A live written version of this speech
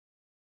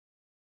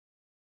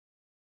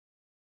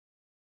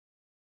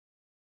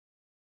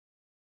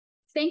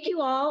Thank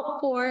you all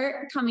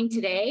for coming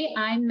today.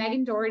 I'm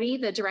Megan Doherty,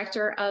 the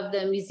director of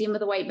the Museum of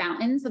the White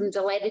Mountains. I'm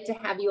delighted to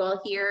have you all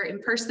here in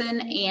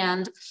person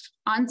and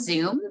on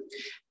Zoom.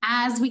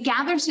 As we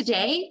gather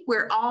today,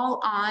 we're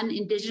all on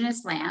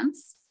Indigenous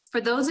lands.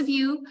 For those of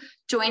you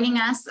joining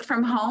us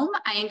from home,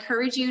 I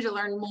encourage you to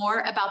learn more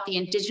about the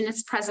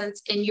Indigenous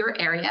presence in your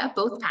area,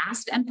 both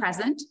past and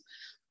present.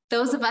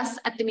 Those of us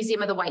at the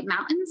Museum of the White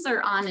Mountains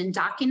are on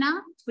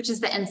Indakina, which is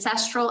the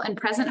ancestral and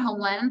present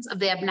homelands of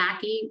the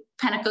Abenaki,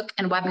 Pennacook,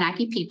 and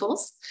Wabanaki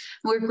peoples.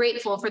 We're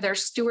grateful for their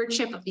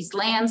stewardship of these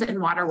lands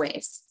and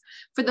waterways.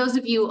 For those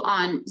of you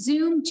on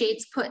Zoom,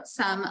 Jade's put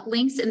some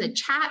links in the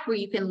chat where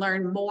you can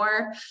learn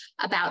more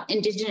about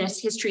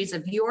Indigenous histories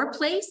of your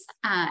place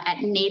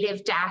at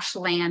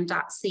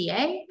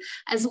native-land.ca,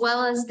 as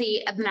well as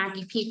the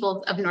Abenaki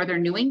peoples of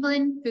Northern New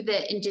England through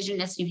the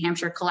Indigenous New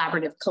Hampshire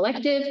Collaborative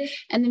Collective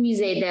and the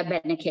Musée des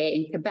Abenaki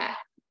in Quebec.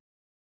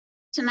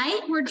 Tonight,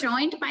 we're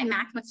joined by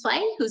Matt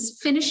Maclay,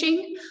 who's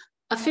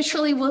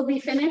officially will be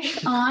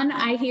finished on,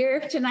 I hear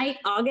tonight,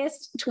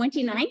 August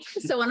 29th.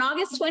 So on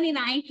August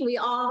 29th, we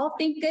all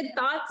think good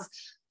thoughts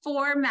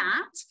for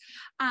Matt.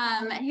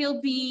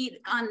 He'll be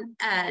on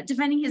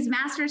defending his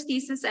master's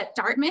thesis at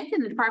Dartmouth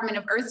in the Department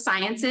of Earth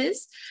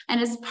Sciences. And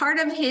as part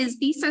of his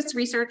thesis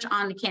research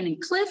on the Cannon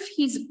Cliff,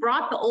 he's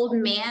brought the old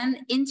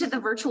man into the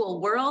virtual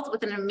world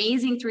with an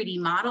amazing 3D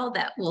model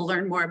that we'll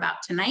learn more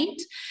about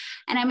tonight.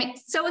 And I'm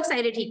so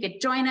excited he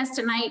could join us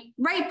tonight,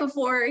 right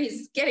before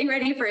he's getting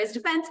ready for his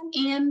defense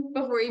and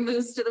before he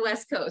moves to the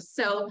West Coast.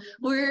 So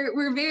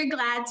we're very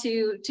glad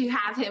to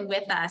have him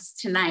with us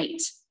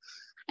tonight.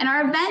 And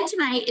our event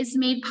tonight is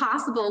made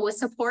possible with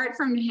support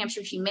from New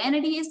Hampshire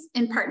Humanities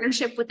in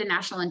partnership with the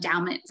National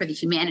Endowment for the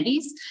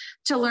Humanities.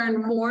 To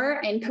learn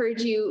more, I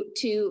encourage you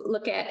to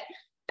look at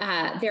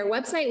their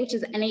website, which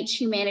is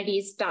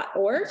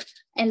nhhumanities.org.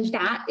 And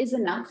that is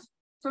enough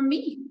from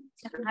me.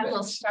 I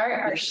will start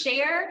our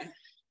share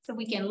so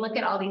we can look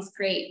at all these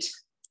great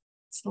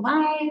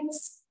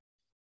slides.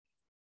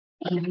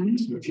 And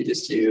if you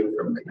just do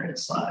from the current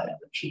slide,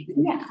 that should be.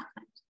 Yeah.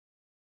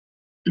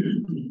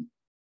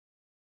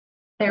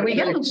 There we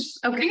go.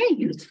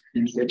 Okay.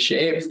 In good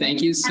shape.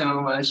 Thank you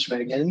so much,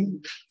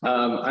 Megan.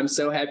 I'm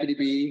so happy to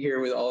be here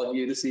with all of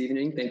you this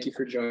evening. Thank you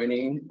for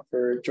joining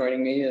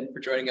me and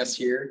for joining us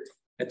here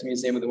at the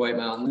Museum of the White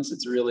Mountains.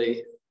 It's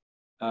really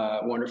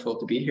wonderful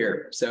to be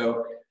here.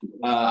 So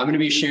I'm going to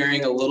be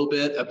sharing a little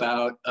bit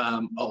about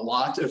a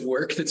lot of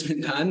work that's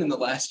been done in the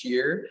last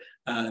year.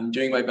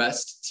 Doing my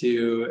best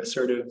to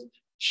sort of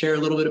share a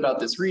little bit about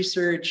this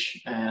research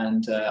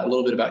and a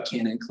little bit about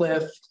Cannon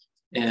Cliff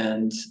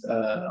and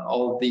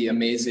all of the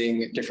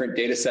amazing different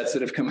data sets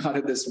that have come out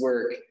of this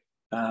work.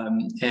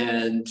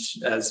 And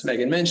as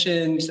Megan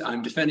mentioned,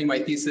 I'm defending my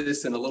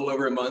thesis in a little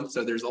over a month,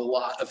 so there's a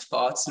lot of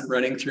thoughts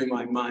running through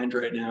my mind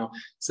right now.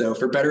 So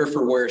for better or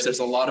for worse, there's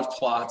a lot of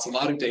plots, a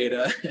lot of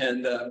data,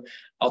 and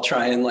I'll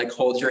try and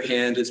hold your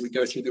hand as we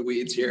go through the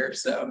weeds here.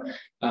 So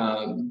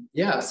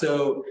yeah,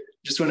 so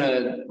just want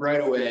to right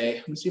away,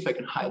 let me see if I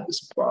can hide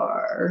this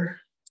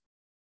bar.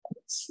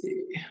 Let's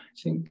see, I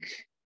think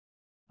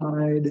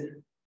hide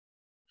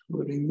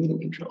floating meeting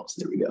controls.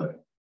 There we go.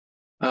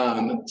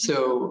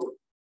 So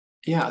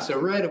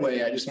right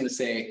away, I just want to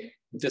say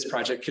this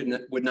project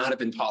would not have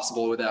been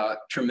possible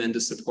without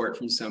tremendous support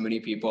from so many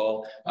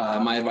people.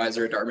 My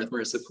advisor at Dartmouth,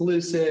 Marissa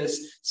Palousis,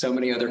 so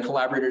many other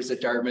collaborators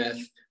at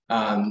Dartmouth,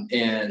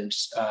 and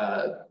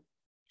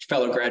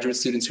fellow graduate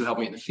students who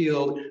helped me in the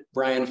field,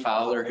 Brian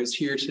Fowler, who's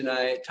here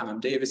tonight, Tom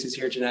Davis, who's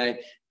here tonight.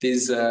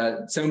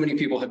 So many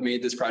people have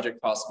made this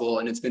project possible,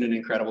 and it's been an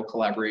incredible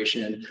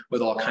collaboration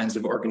with all kinds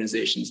of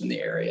organizations in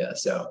the area.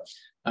 So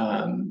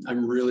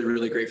I'm really,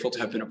 really grateful to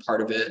have been a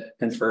part of it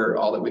and for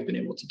all that we've been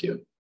able to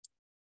do.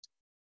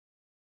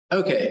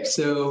 Okay,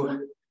 so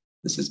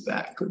this is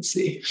back. Let's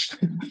see,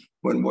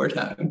 one more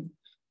time.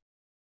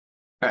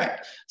 All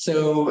right,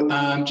 so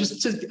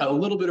just a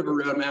little bit of a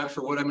roadmap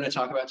for what I'm going to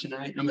talk about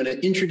tonight. I'm going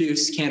to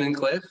introduce Cannon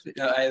Cliff,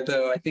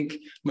 though I think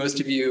most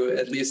of you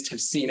at least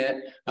have seen it,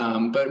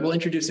 but we'll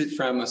introduce it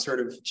from a sort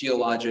of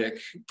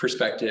geologic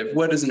perspective.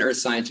 What does an earth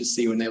scientist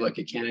see when they look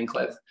at Cannon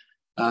Cliff?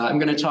 I'm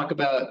going to talk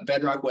about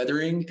bedrock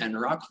weathering and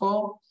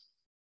rockfall,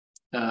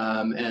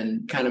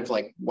 and kind of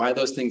why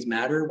those things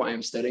matter, why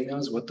I'm studying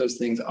those, what those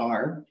things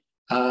are.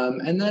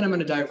 And then I'm going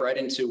to dive right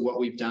into what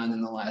we've done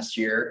in the last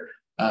year.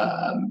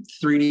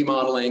 3D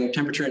modeling,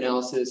 temperature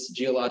analysis,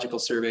 geological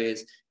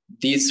surveys.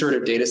 These sort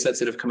of data sets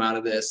that have come out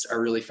of this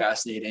are really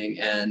fascinating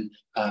and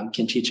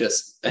can teach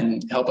us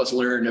and help us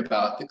learn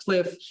about the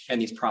cliff and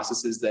these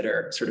processes that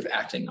are sort of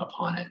acting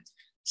upon it.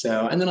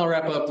 So, and then I'll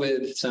wrap up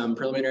with some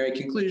preliminary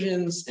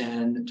conclusions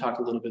and talk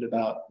a little bit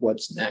about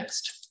what's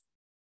next.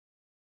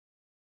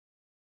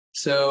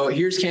 So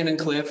here's Cannon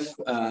Cliff,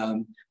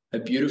 a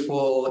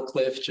beautiful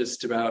cliff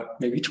just about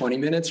maybe 20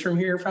 minutes from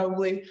here,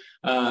 probably.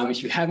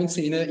 If you haven't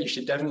seen it, you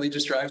should definitely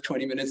just drive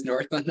 20 minutes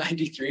north on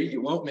 93.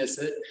 You won't miss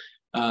it.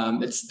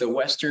 It's the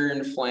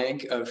western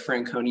flank of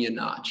Franconia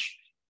Notch.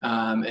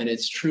 And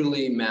it's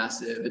truly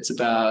massive. It's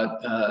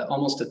about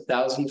almost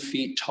 1,000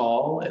 feet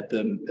tall at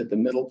the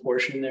middle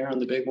portion there on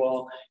the big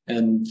wall,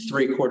 and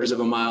 3/4 of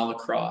a mile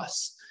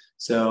across.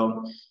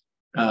 So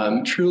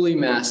truly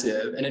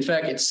massive. And in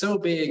fact, it's so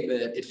big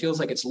that it feels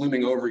like it's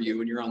looming over you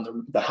when you're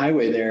on the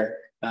highway there.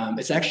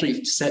 It's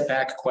actually set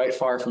back quite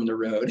far from the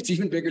road. It's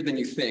even bigger than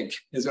you think,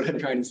 is what I'm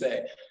trying to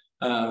say.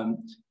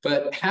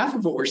 But half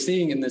of what we're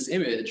seeing in this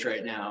image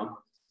right now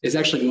is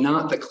actually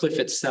not the cliff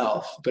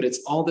itself, but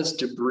it's all this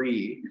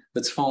debris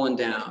that's fallen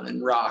down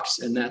and rocks,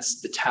 and that's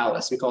the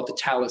talus. We call it the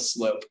talus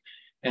slope.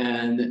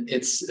 And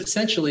it's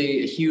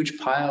essentially a huge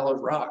pile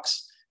of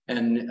rocks.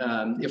 And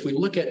if we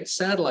look at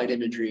satellite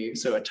imagery,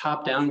 so a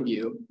top-down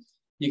view,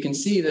 you can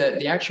see that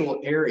the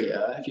actual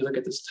area, if you look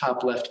at this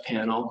top left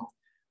panel,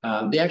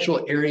 the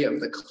actual area of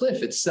the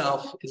cliff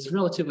itself is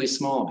relatively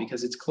small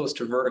because it's close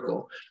to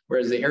vertical,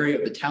 whereas the area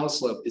of the talus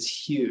slope is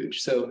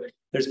huge. So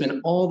there's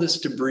been all this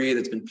debris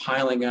that's been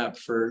piling up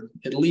for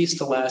at least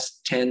the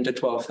last 10 to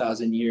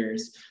 12,000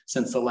 years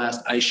since the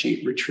last ice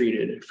sheet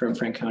retreated from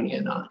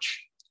Franconia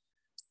Notch.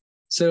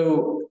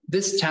 So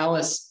this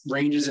talus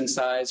ranges in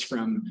size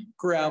from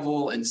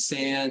gravel and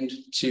sand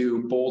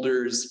to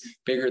boulders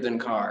bigger than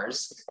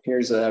cars.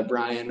 Here's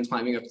Brian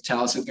climbing up the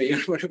talus with me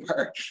on one of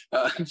our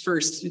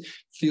first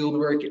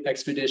fieldwork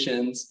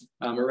expeditions,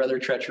 a rather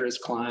treacherous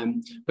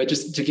climb. But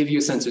just to give you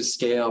a sense of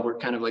scale, we're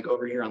kind of like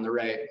over here on the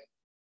right,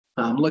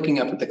 looking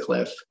up at the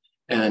cliff.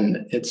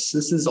 And this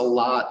is a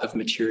lot of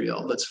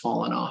material that's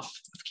fallen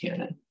off of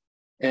Cannon.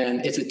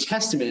 And it's a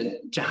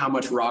testament to how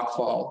much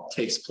rockfall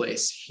takes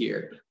place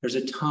here. There's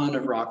a ton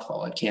of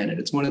rockfall at Cannon.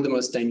 It's one of the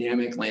most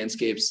dynamic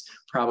landscapes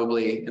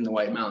probably in the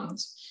White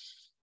Mountains.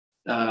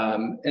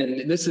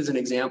 And this is an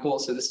example.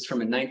 So this is from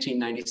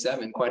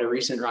 1997, quite a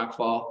recent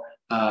rockfall.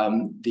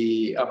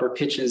 The upper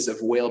pitches of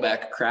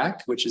Whaleback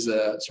Crack, which is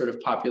a sort of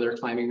popular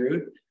climbing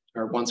route,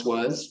 or once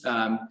was,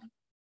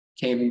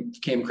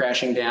 came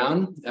crashing down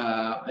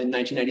in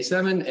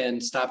 1997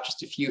 and stopped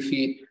just a few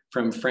feet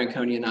from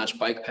Franconia Notch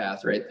bike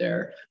path right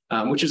there,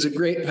 which is a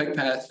great bike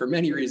path for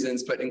many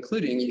reasons, but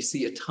including you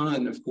see a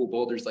ton of cool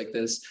boulders like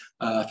this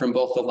from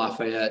both the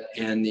Lafayette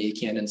and the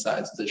Cannon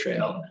sides of the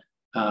trail.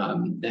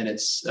 And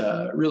it's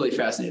really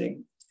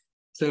fascinating.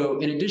 So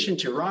in addition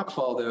to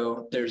rockfall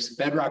though, there's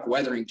bedrock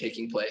weathering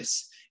taking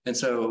place. And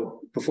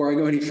so before I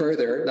go any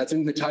further, that's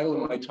in the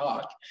title of my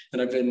talk,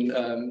 and I've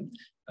been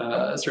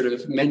sort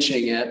of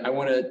mentioning it, I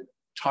want to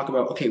talk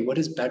about, okay, what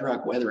is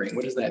bedrock weathering?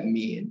 What does that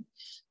mean?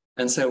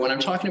 And so when I'm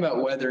talking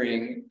about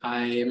weathering,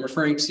 I am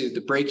referring to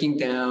the breaking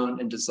down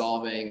and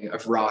dissolving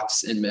of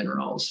rocks and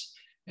minerals.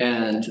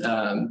 And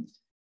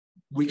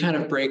we kind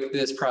of break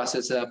this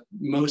process up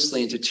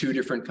mostly into two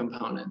different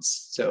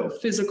components. So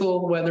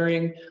physical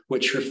weathering,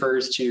 which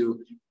refers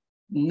to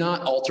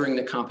not altering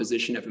the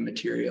composition of a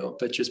material,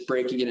 but just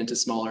breaking it into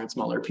smaller and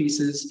smaller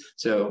pieces.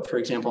 So for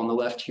example, on the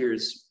left here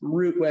is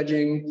root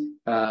wedging.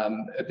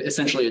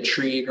 Essentially a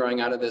tree growing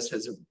out of this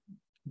has,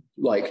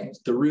 like,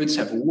 the roots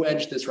have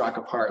wedged this rock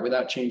apart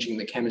without changing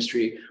the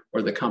chemistry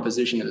or the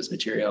composition of this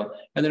material.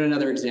 And then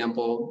another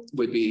example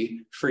would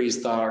be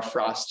freeze-thaw or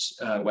frost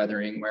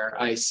weathering, where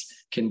ice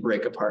can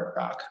break apart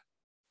rock.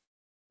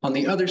 On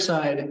the other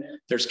side,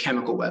 there's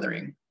chemical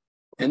weathering.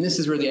 And this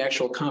is where the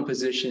actual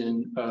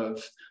composition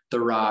of the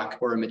rock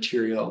or a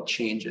material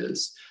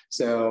changes.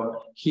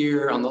 So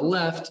here on the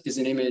left is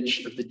an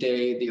image of the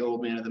day the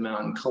old man of the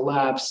mountain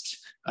collapsed.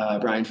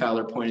 Brian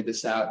Fowler pointed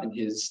this out in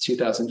his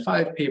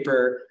 2005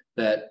 paper,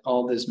 that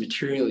all this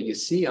material you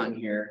see on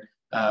here,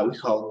 we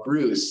call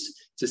grus.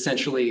 It's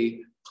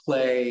essentially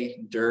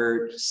clay,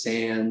 dirt,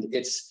 sand.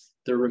 It's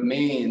the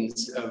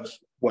remains of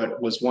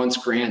what was once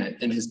granite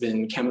and has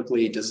been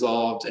chemically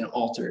dissolved and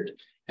altered.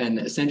 And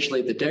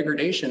essentially the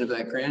degradation of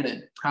that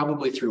granite,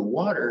 probably through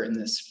water in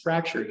this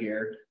fracture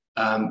here,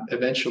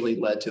 eventually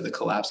led to the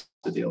collapse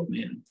of the old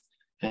man.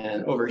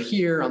 And over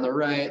here on the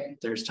right,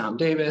 there's Tom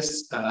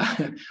Davis.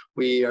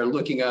 We are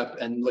looking up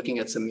and looking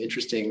at some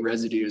interesting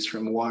residues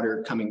from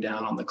water coming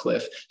down on the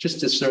cliff, just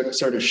to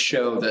sort of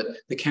show that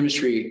the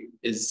chemistry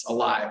is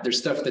alive. There's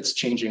stuff that's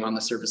changing on the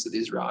surface of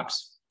these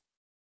rocks.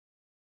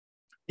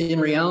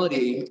 In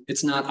reality,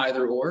 it's not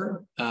either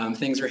or.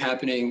 Things are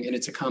happening and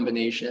it's a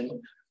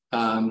combination.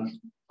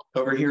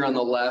 Over here on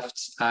the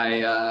left,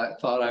 I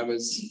thought I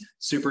was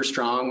super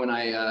strong when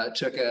I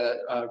took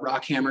a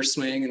rock hammer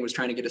swing and was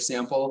trying to get a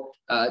sample.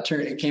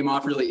 It came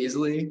off really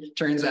easily.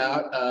 Turns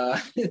out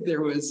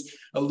there was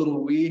a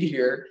little weed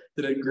here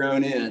that had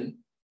grown in.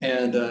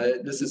 And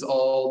this is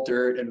all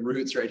dirt and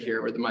roots right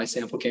here where my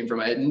sample came from.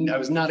 I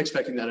was not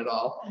expecting that at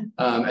all.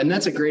 And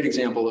that's a great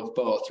example of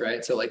both,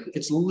 right? So like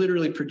it's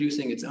literally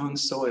producing its own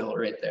soil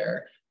right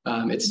there.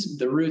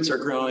 The roots are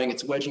growing,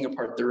 it's wedging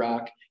apart the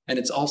rock, and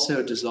it's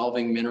also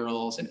dissolving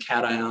minerals and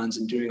cations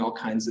and doing all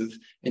kinds of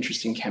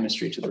interesting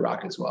chemistry to the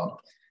rock as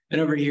well. And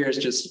over here is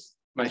just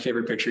my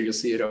favorite picture. You'll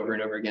see it over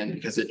and over again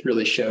because it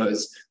really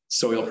shows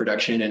soil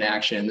production in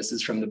action. This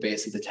is from the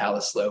base of the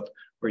talus slope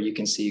where you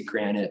can see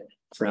granite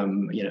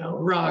from,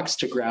 rocks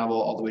to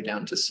gravel all the way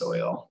down to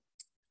soil.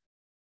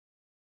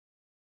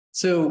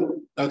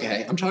 So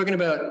Okay, I'm talking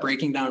about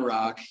breaking down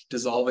rock,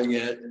 dissolving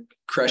it,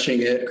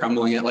 crushing it,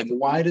 crumbling it. Like,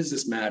 why does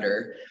this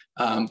matter?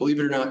 Believe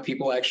it or not,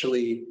 people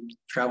actually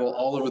travel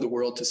all over the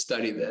world to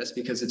study this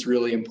because it's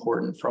really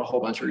important for a whole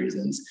bunch of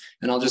reasons.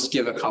 And I'll just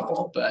give a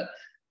couple, but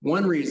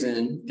one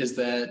reason is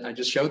that I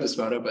just showed this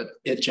photo, but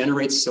it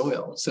generates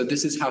soil. So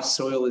this is how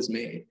soil is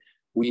made.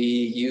 We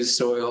use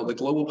soil. The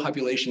global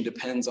population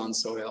depends on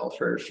soil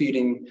for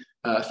feeding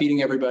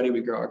everybody.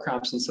 We grow our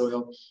crops in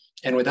soil.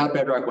 And without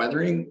bedrock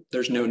weathering,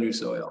 there's no new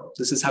soil.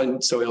 This is how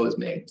soil is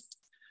made.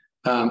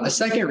 A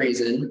second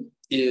reason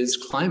is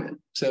climate.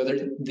 So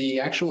the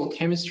actual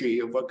chemistry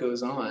of what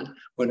goes on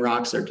when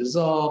rocks are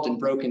dissolved and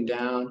broken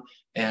down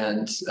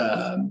and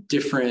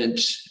different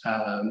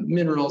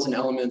minerals and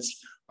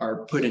elements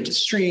are put into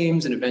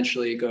streams and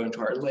eventually go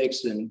into our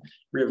lakes and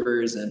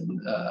rivers and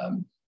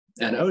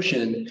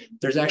ocean,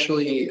 there's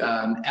actually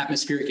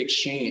atmospheric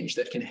exchange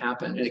that can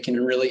happen, and it can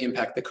really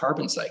impact the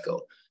carbon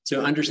cycle.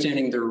 So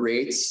understanding the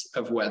rates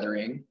of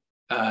weathering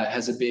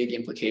has a big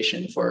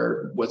implication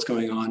for what's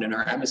going on in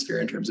our atmosphere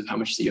in terms of how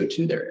much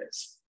CO2 there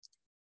is.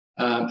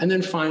 And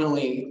then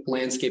finally,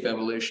 landscape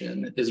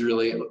evolution is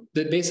really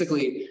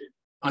basically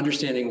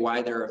understanding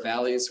why there are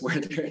valleys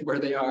where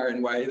they are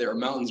and why there are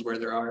mountains where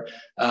there are.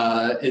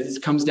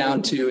 It comes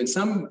down to, in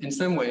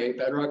some way,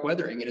 bedrock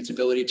weathering and its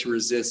ability to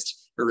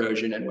resist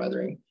erosion and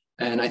weathering.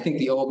 And I think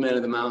the Old Man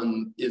of the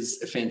Mountain is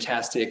a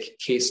fantastic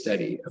case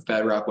study of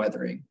bedrock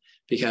weathering,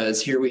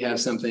 because here we have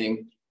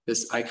something,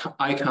 this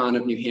icon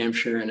of New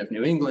Hampshire and of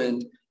New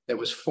England that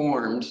was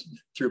formed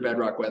through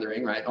bedrock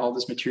weathering, right? All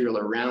this material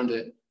around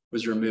it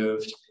was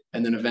removed.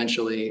 And then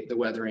eventually the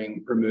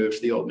weathering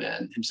removed the old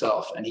man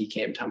himself, and he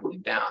came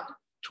tumbling down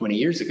 20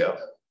 years ago.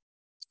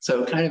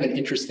 So kind of an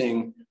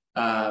interesting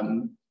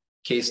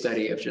case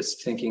study of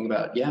just thinking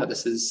about, yeah,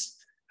 this is,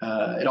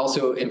 it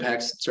also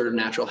impacts sort of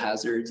natural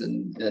hazards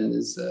and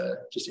is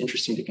just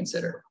interesting to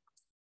consider.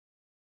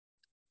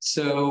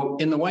 So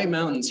in the White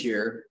Mountains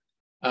here,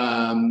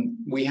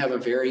 we have a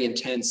very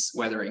intense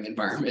weathering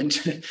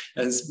environment.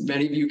 As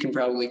many of you can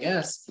probably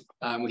guess,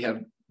 we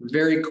have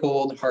very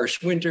cold,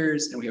 harsh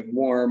winters, and we have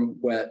warm,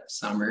 wet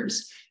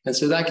summers. And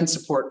so that can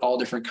support all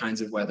different kinds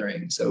of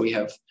weathering. So we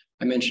have,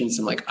 I mentioned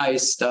some like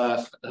ice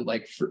stuff,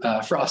 like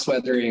frost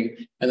weathering,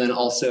 and then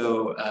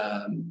also,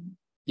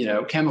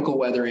 chemical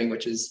weathering,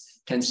 which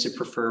tends to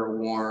prefer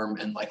warm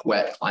and like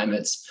wet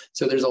climates.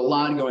 So there's a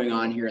lot going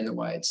on here in the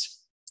Whites.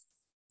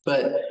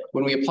 But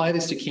when we apply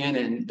this to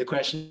Cannon, the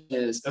question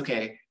is,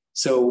 okay,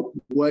 so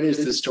what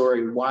is the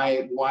story?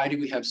 Why do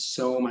we have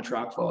so much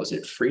rockfall? Is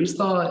it freeze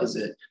thaw? Is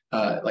it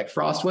like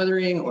frost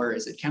weathering, or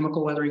is it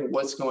chemical weathering?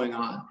 What's going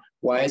on?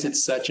 Why is it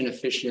such an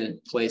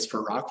efficient place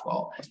for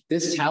rockfall?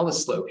 This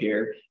talus slope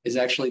here is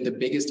actually the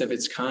biggest of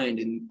its kind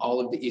in all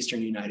of the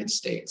eastern United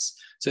States.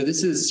 So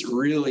this is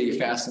really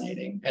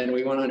fascinating, and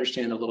we want to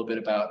understand a little bit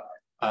about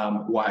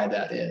why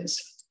that is.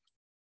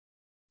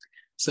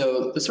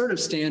 So the sort of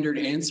standard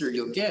answer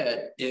you'll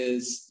get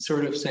is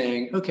sort of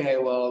saying, okay,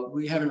 well,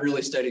 we haven't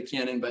really studied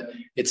Cannon, but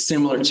it's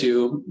similar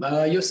to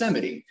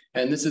Yosemite.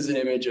 And this is an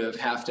image of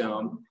Half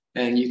Dome.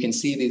 And you can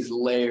see these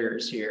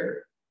layers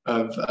here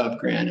of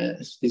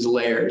granite, these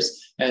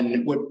layers.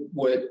 And what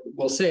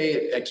we'll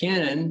say at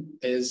Cannon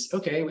is,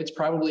 okay, it's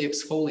probably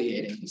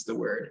exfoliating is the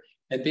word.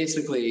 And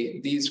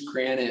basically these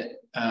granite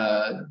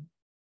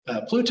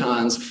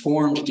plutons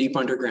formed deep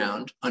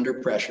underground under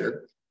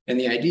pressure. And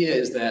the idea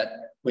is that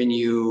when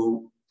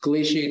you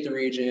glaciate the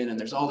region and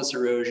there's all this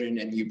erosion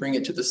and you bring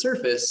it to the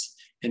surface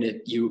and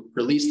you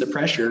release the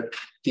pressure,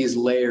 these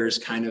layers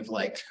kind of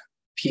like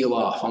peel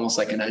off almost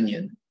like an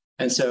onion.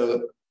 And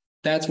so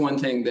that's one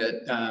thing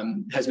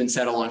that has been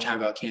said a long time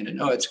about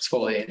Cannon. Oh, it's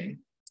exfoliating.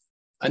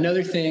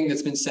 Another thing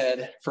that's been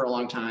said for a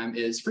long time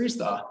is freeze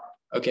thaw.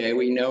 Okay,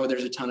 we know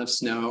there's a ton of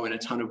snow and a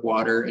ton of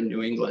water in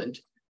New England.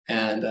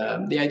 And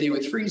the idea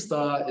with freeze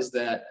thaw is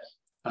that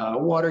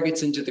water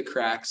gets into the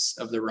cracks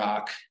of the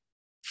rock,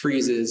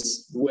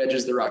 freezes,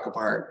 wedges the rock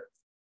apart.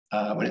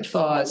 When it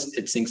thaws,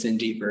 it sinks in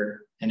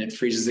deeper and it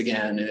freezes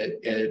again, and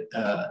it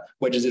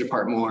wedges it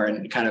apart more,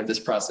 and kind of this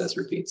process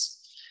repeats.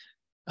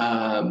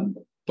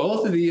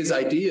 Both of these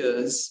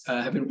ideas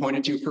have been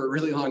pointed to for a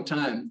really long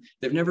time.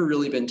 They've never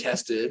really been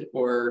tested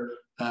or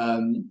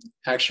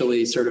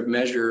actually sort of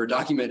measured or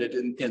documented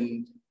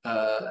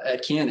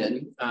at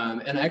Cannon.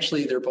 And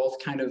actually, they're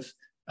both kind of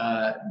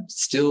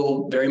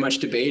still very much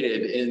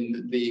debated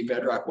in the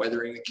bedrock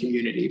weathering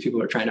community.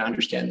 People are trying to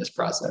understand this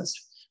process.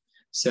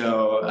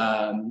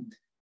 So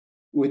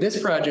with this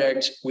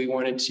project, we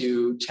wanted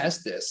to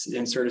test this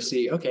and sort of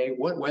see, okay,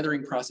 what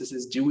weathering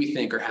processes do we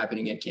think are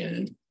happening at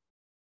Cannon?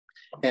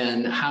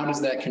 And how does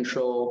that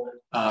control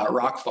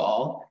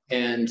rockfall?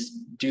 And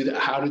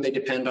how do they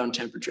depend on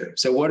temperature?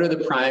 So what are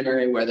the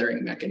primary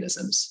weathering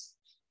mechanisms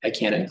at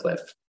Cannon Cliff?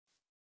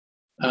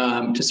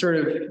 To sort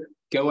of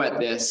go at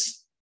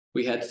this,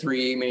 we had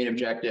three main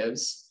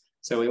objectives.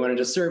 So we wanted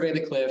to survey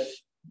the cliff.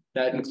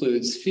 That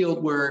includes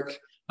field work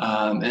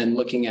and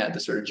looking at the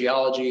sort of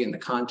geology and the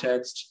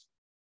context,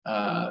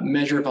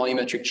 measure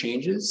volumetric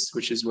changes,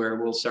 which is where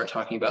we'll start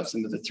talking about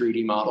some of the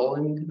 3D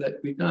modeling that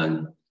we've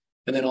done,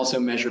 and then also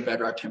measure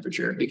bedrock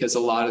temperature, because a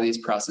lot of these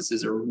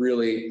processes are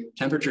really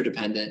temperature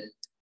dependent,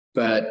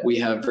 but we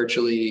have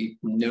virtually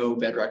no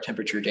bedrock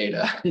temperature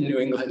data in New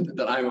England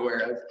that I'm aware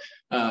of.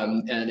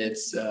 And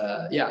it's,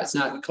 yeah, it's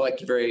not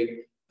collected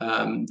very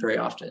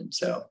often.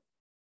 So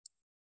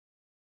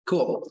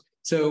cool.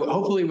 So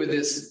hopefully with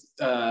this,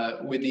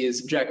 with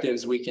these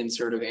objectives, we can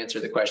sort of answer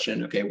the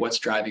question, okay, what's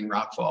driving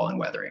rockfall and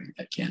weathering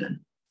at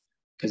Cannon?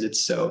 Because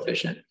it's so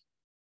efficient.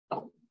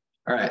 All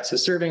right, so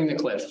surveying the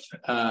cliff.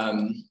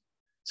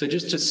 So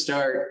just to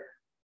start,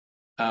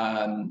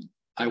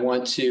 I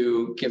want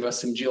to give us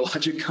some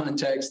geologic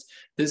context.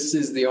 This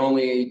is the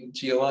only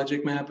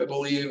geologic map, I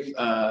believe,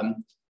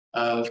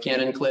 of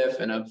Cannon Cliff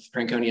and of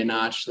Franconia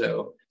Notch.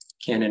 So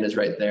Cannon is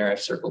right there, I've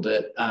circled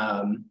it.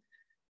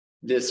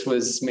 This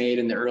was made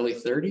in the early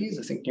 30s,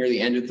 I think near the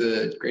end of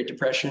the Great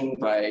Depression,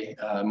 by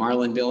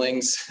Marlin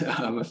Billings,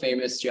 a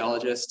famous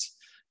geologist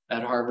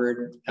at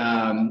Harvard.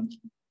 And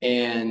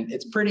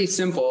it's pretty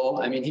simple.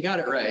 I mean, he got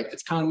it right.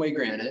 It's Conway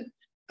granite.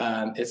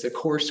 It's a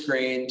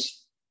coarse-grained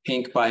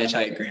pink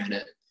biotite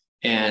granite,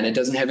 and it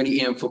doesn't have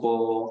any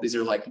amphibole. These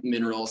are like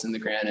minerals in the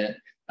granite,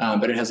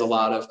 but it has a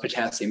lot of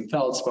potassium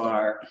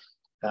feldspar.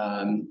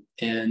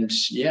 And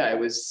yeah, it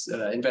was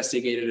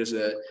investigated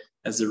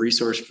as a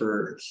resource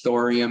for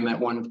thorium at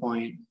one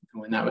point,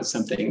 when that was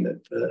something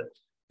that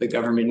the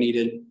government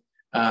needed.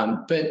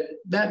 But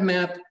that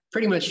map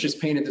pretty much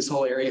just painted this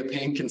whole area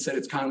pink and said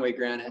it's Conway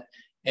granite.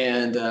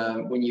 And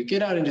when you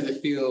get out into the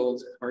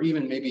field, or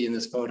even maybe in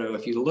this photo,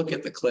 if you look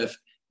at the cliff,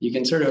 you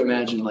can sort of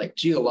imagine, like,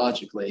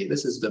 geologically,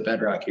 this is the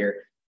bedrock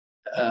here.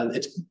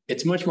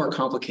 It's much more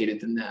complicated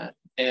than that.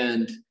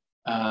 And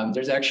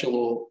there's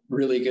actual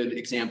really good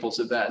examples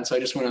of that. And so I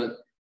just want to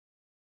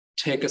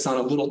take us on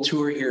a little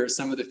tour here of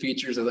some of the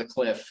features of the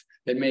cliff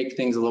that make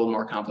things a little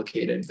more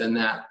complicated than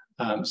that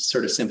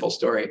sort of simple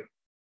story.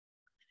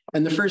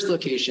 And the first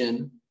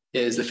location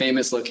is the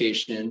famous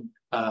location.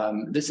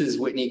 This is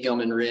Whitney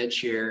Gilman Ridge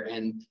here,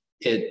 and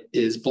it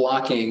is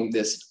blocking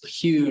this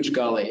huge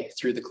gully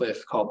through the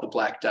cliff called the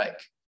Black Dike.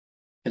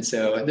 And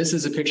so this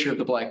is a picture of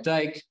the Black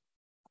Dike.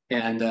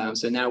 And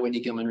so now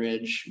Whitney Gilman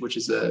Ridge, which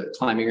is a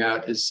climbing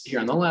route, is here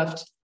on the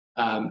left.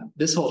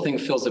 This whole thing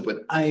fills up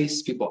with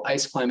ice. People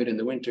ice climb it in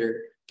the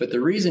winter. But the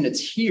reason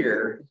it's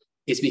here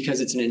is because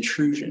it's an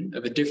intrusion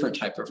of a different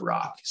type of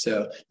rock.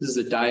 So this is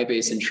a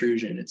diabase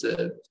intrusion. It's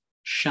a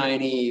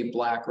shiny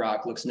black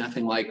rock, looks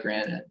nothing like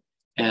granite.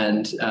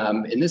 And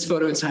in this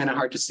photo, it's kind of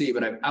hard to see,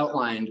 but I've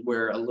outlined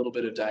where a little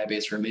bit of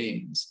diabase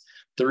remains.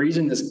 The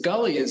reason this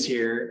gully is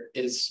here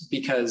is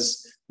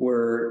because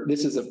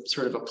this is a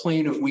sort of a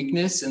plane of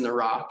weakness in the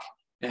rock,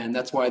 and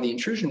that's why the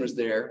intrusion was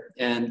there.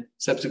 And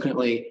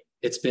subsequently,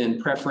 it's been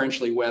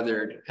preferentially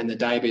weathered, and the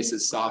diabase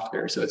is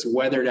softer, so it's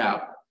weathered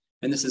out.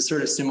 And this is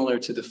sort of similar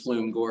to the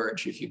Flume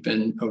Gorge, if you've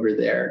been over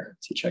there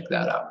to check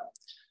that out.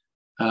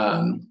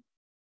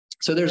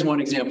 So there's one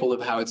example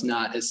of how it's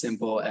not as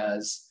simple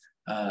as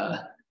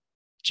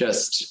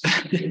just,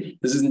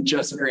 this isn't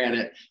just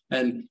granite.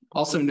 And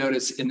also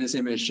notice in this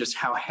image just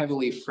how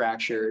heavily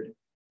fractured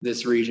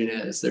this region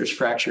is. There's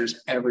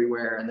fractures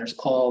everywhere, and there's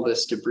all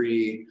this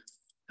debris.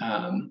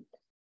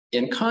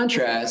 In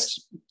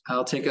contrast,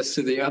 I'll take us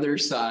to the other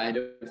side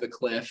of the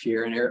cliff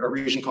here in a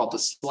region called the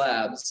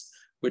slabs,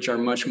 which are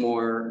much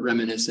more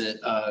reminiscent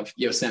of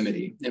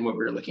Yosemite than what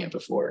we were looking at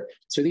before.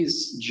 So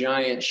these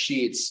giant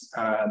sheets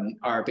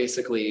are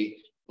basically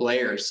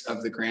layers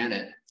of the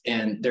granite,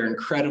 and they're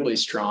incredibly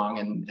strong,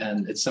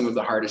 and it's some of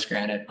the hardest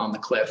granite on the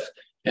cliff.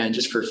 And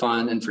just for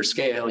fun and for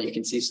scale, you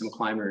can see some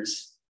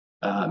climbers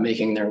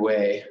making their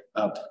way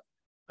up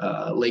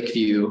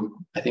Lakeview,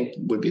 I think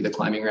would be the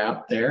climbing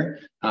route there.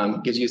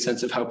 Gives you a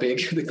sense of how big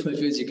the cliff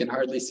is. You can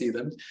hardly see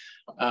them.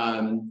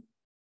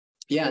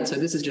 Yeah, and so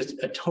this is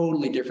just a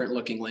totally different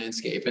looking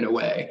landscape in a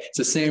way. It's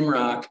the same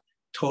rock,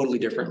 totally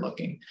different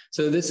looking.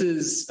 So this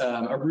is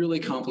a really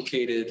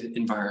complicated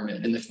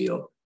environment in the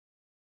field.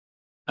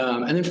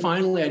 And then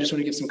finally, I just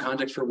want to give some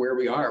context for where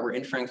we are. We're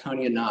in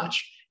Franconia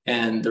Notch.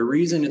 And the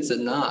reason it's a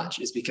notch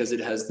is because it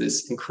has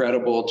this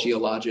incredible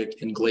geologic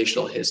and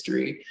glacial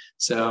history.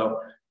 So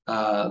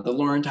the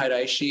Laurentide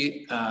ice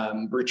sheet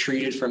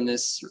retreated from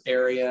this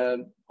area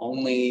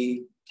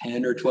only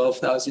 10 or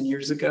 12,000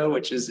 years ago,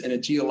 which is in a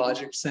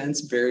geologic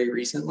sense very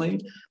recently.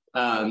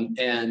 And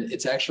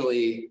it's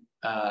actually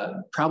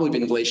probably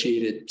been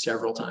glaciated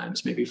several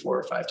times, maybe 4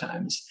 or 5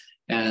 times.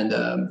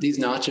 And these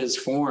notches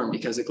form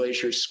because the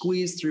glaciers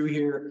squeeze through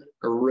here,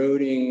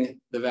 eroding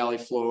the valley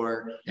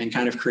floor and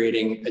kind of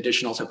creating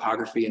additional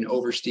topography and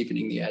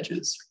oversteepening the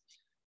edges.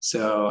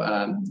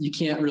 So you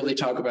can't really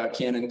talk about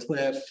Cannon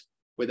Cliff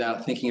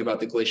without thinking about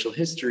the glacial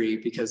history,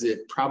 because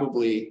it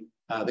probably,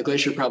 the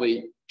glacier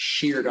probably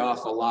sheared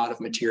off a lot of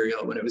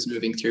material when it was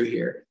moving through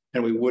here,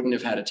 and we wouldn't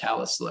have had a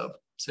talus slope.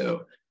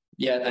 So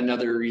yet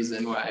another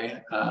reason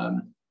why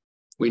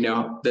we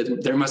know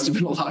that there must have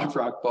been a lot of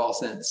rockfall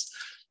since.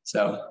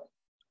 So,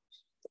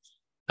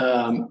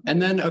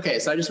 and then, okay,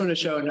 so I just want to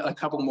show a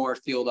couple more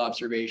field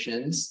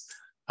observations.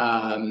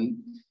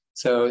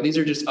 So these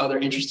are just other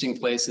interesting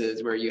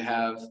places where you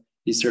have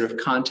these sort of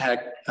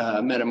contact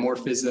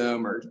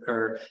metamorphism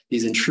or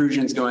these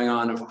intrusions going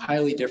on of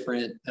highly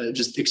different,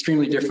 just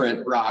extremely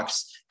different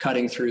rocks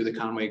cutting through the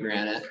Conway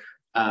granite.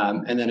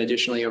 And then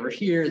additionally over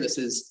here, this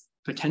is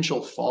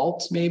potential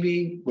fault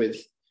maybe with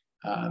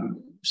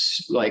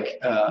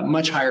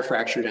much higher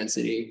fracture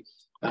density.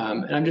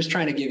 And I'm just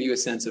trying to give you a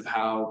sense of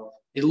how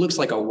it looks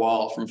like a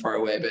wall from far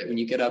away, but when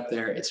you get up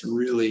there, it's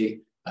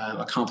really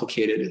a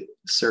complicated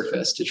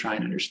surface to try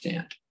and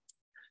understand.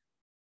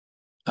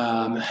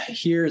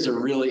 Here is a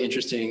really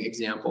interesting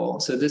example.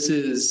 So this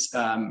is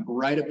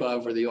right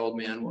above where the old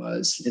man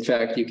was. In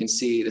fact, you can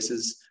see this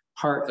is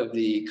part of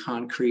the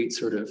concrete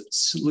sort of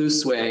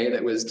sluiceway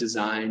that was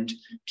designed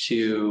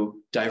to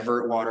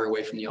divert water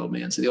away from the old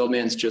man. So the old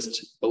man's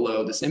just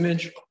below this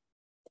image.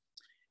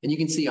 And you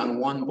can see on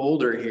one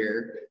boulder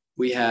here,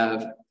 we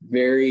have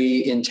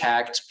very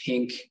intact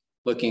pink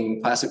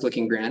looking, plastic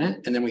looking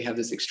granite. And then we have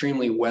this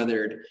extremely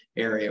weathered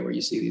area where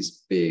you see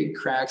these big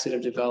cracks that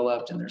have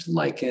developed and there's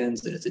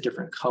lichens and it's a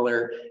different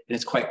color and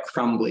it's quite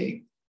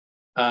crumbly.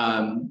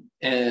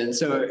 And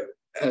so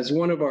as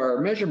one of our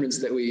measurements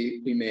that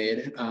we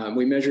made,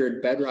 we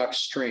measured bedrock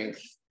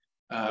strength,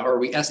 or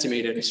we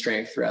estimated the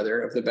strength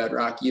rather of the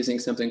bedrock using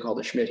something called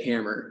a Schmidt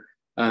hammer,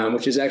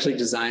 which is actually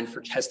designed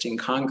for testing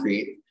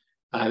concrete.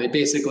 It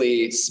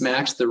basically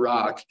smacks the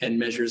rock and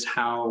measures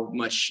how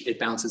much it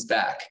bounces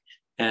back.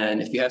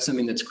 And if you have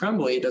something that's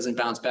crumbly, it doesn't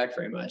bounce back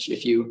very much.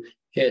 If you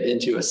hit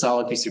into a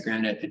solid piece of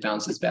granite, it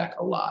bounces back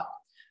a lot.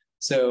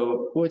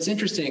 So what's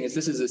interesting is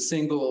this is a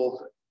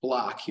single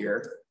block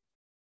here.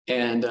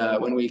 And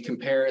when we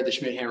compare the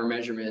Schmidt hammer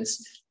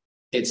measurements,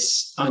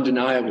 it's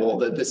undeniable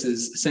that this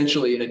is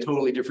essentially in a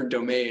totally different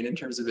domain in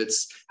terms of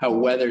how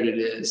weathered it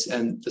is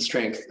and the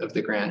strength of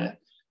the granite.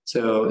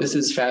 So this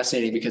is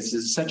fascinating because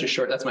this is such a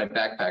short, that's my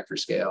backpack for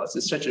scale.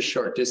 It's such a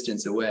short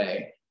distance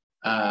away.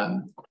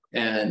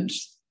 And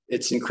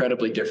it's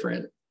incredibly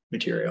different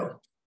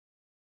material.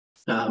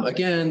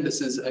 Again, this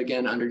is,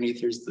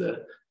 underneath, here's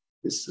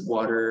this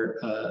water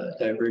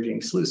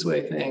diverging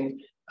sluiceway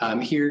thing.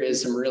 Here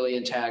is some really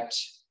intact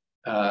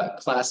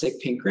classic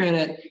pink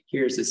granite.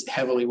 Here's this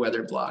heavily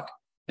weathered block.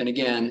 And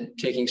again,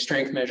 taking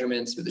strength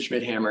measurements with the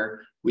Schmidt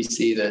hammer, we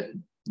see that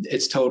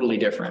it's totally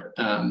different.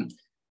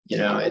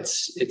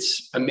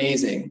 It's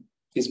amazing.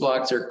 These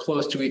blocks are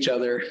close to each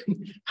other.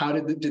 How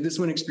did this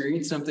one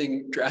experience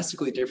something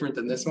drastically different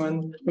than this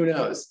one? Who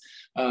knows?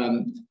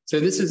 So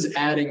this is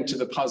adding to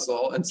the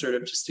puzzle and sort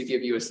of just to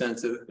give you a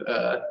sense of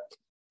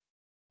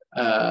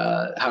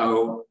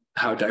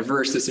how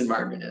diverse this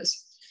environment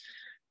is.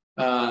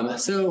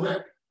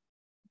 So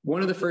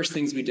one of the first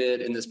things we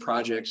did in this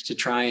project to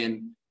try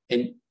and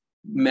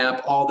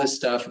map all this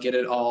stuff, get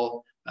it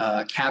all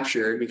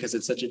captured because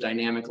it's such a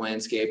dynamic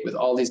landscape with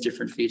all these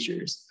different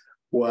features,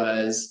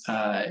 was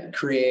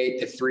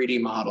create a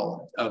 3D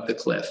model of the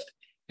cliff.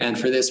 And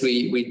for this,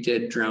 we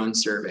did drone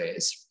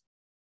surveys.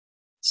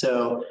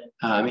 So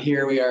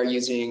here we are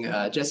using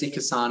Jesse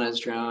Casana's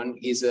drone.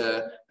 He's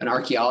an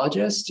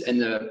archaeologist in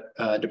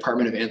the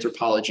Department of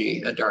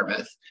Anthropology at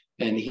Dartmouth.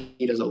 And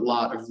he does a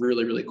lot of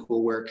really, really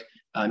cool work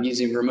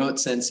using remote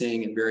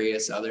sensing and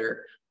various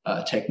other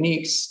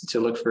techniques to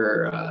look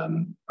for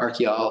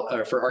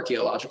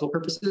archaeological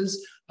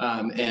purposes.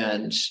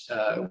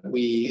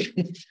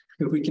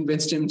 We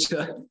convinced him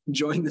to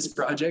join this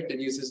project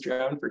and use his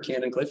drone for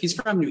Cannon Cliff. He's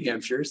from New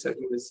Hampshire, so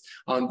he was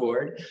on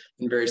board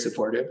and very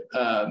supportive.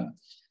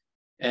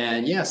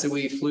 And yeah, so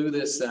we flew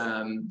this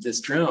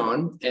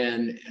drone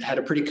and had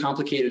a pretty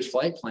complicated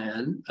flight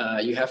plan.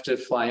 You have to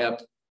fly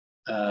up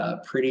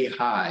pretty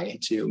high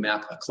to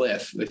map a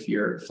cliff if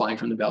you're flying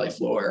from the valley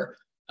floor,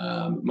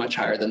 much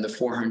higher than the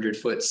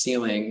 400-foot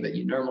ceiling that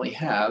you normally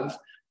have.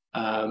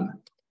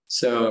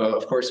 So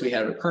of course we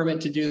had a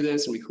permit to do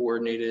this and we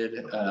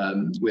coordinated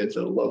with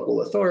the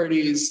local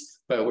authorities,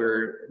 but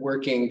we're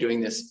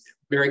doing this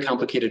very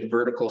complicated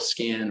vertical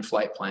scan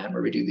flight plan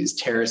where we do these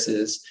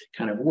terraces,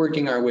 kind of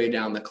working our way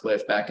down the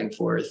cliff back and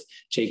forth,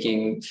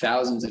 taking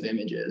thousands of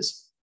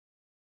images.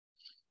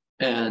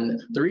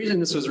 And the reason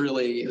this was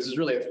really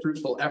a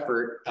fruitful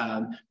effort,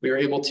 we were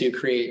able to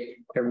create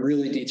a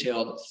really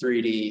detailed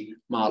 3D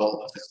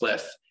model of the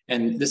cliff.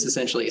 And this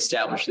essentially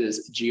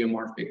establishes a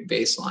geomorphic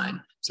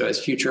baseline. So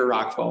as future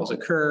rockfalls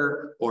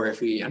occur, or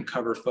if we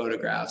uncover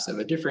photographs of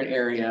a different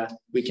area,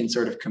 we can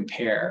sort of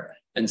compare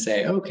and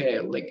say, okay,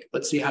 like,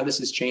 let's see how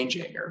this is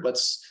changing, or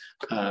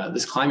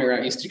this climbing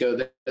route used to go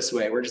this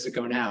way, where does it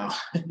go now?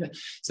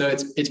 So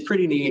it's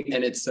pretty neat,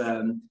 and it's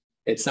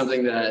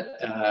something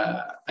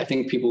that I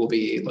think people will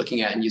be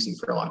looking at and using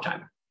for a long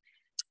time.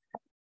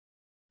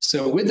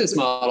 So with this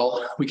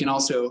model, we can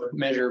also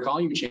measure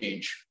volume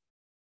change.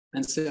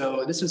 And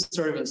so this was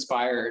sort of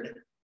inspired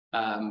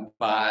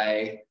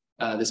by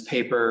this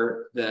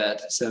paper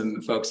that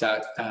some folks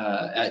out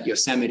at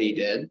Yosemite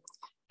did.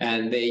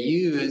 And they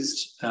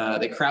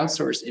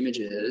crowdsourced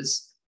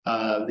images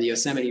of the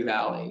Yosemite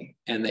Valley,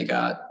 and they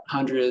got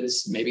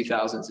hundreds, maybe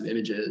thousands of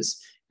images.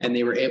 And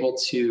they were able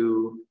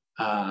to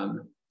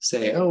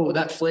say, oh,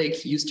 that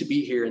flake used to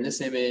be here in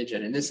this image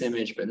and in this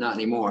image, but not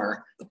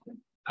anymore.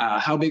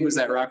 how big was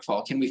that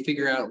rockfall? Can we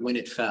figure out when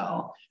it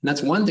fell? And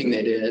that's one thing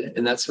they did,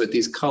 and that's what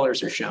these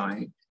colors are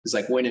showing, is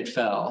like when it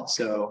fell.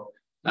 So,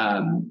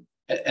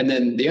 and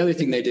then the other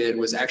thing they did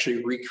was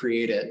actually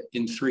recreate it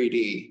in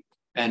 3D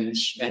and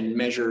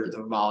measure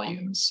the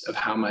volumes of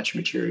how much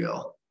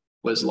material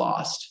was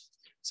lost.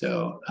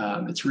 So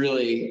it's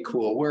really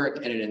cool work,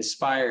 and it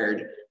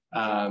inspired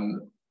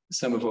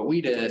some of what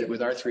we did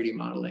with our 3D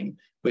modeling,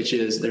 which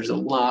is there's a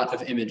lot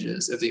of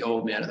images of the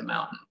Old Man of the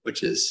Mountain,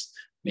 which is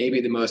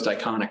maybe the most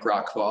iconic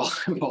rockfall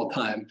of all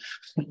time,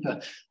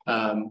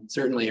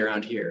 certainly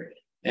around here.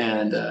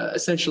 And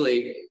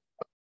essentially,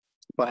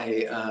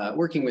 by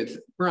working with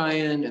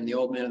Brian and the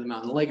Old Man of the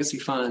Mountain Legacy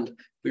Fund,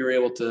 we were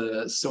able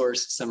to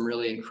source some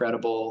really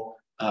incredible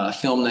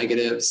film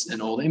negatives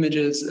and old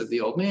images of the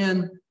old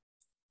man.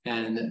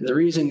 And the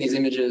reason these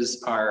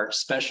images are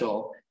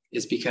special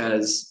is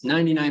because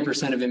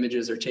 99% of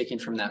images are taken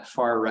from that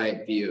far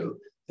right view,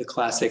 the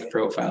classic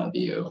profile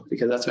view,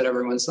 because that's what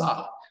everyone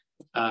saw.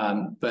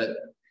 But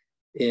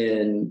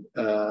in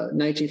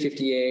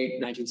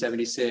 1958,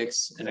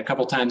 1976, and a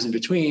couple times in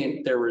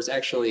between, there was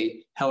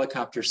actually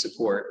helicopter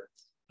support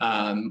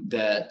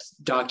that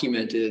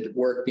documented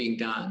work being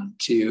done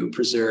to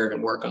preserve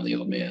and work on the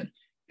old man.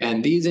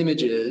 And these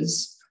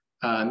images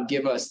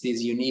give us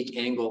these unique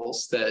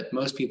angles that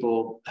most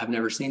people have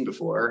never seen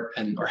before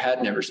or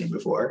had never seen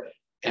before.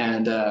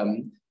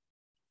 And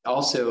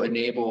also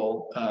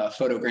enable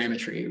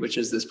photogrammetry, which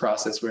is this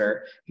process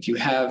where if you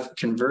have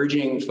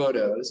converging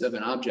photos of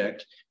an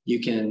object, you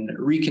can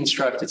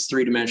reconstruct its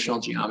three-dimensional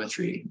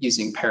geometry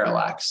using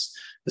parallax,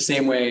 the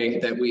same way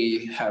that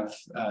we have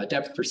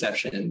depth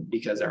perception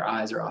because our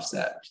eyes are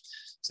offset.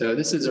 So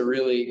this is a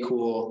really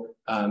cool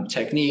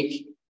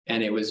technique,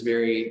 and it was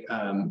very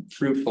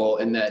fruitful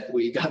in that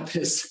we got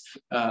this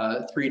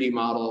 3D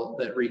model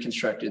that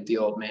reconstructed the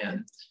old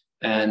man.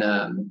 And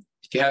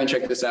if you haven't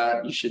checked this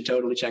out, you should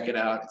totally check it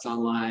out. It's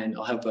online.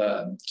 I'll have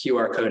a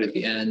QR code at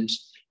the end.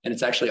 And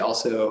it's actually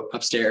also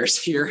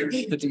upstairs here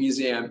at the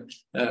museum.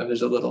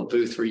 There's a little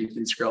booth where you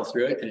can scroll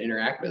through it and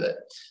interact with it.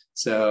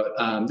 So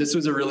this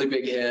was a really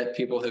big hit.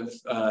 People have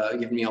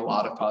given me a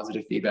lot of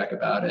positive feedback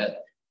about it.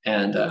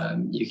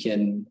 And you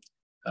can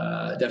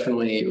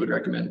definitely would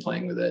recommend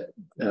playing with it.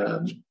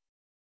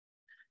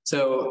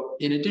 So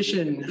in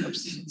addition,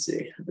 oops, let's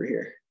see over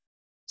here.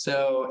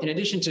 So in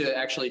addition to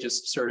actually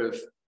just sort of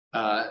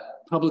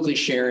publicly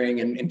sharing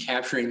and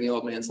capturing the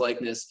old man's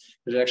likeness,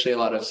 there's actually a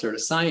lot of sort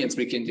of science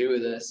we can do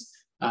with this.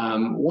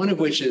 One of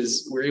which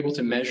is we're able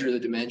to measure the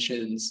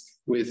dimensions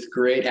with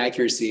great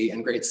accuracy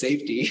and great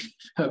safety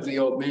of the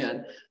old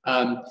man.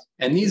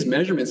 And these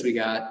measurements we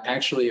got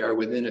actually are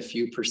within a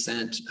few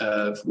percent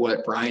of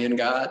what Brian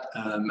got,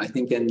 I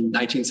think in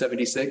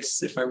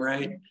 1976, if I'm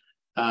right.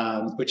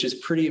 Which is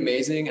pretty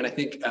amazing. And I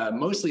think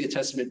mostly a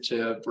testament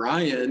to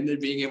Brian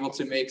being able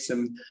to make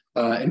some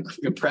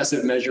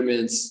impressive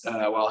measurements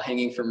while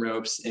hanging from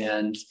ropes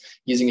and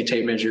using a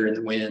tape measure in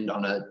the wind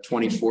on a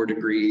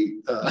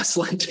 24-degree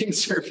slanting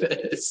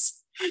surface.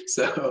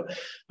 So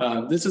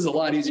this is a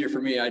lot easier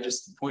for me. I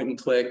just point and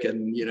click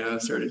and, you know,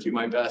 sort of do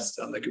my best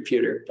on the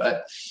computer.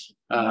 But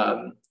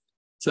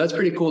so that's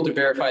pretty cool to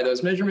verify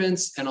those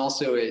measurements. And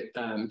also it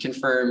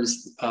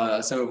confirms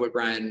some of what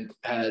Brian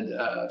had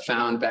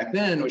found back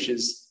then, which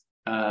is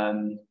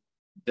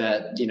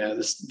that, you know,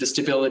 the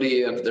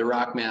stability of the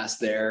rock mass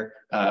there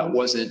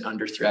wasn't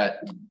under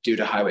threat due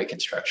to highway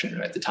construction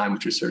at the time,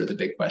 which was sort of the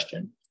big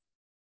question.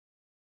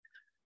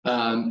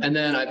 And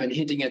then I've been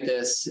hinting at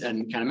this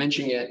and kind of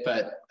mentioning it,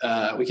 but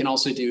we can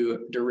also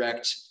do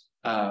direct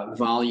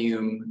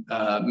volume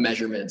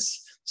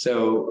measurements.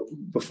 So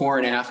before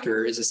and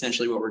after is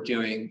essentially what we're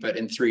doing, but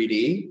in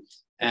 3D.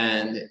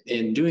 And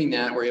in doing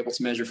that, we're able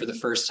to measure for the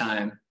first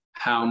time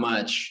how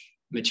much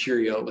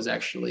material was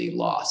actually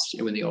lost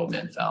when the old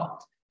man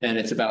fell. And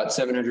it's about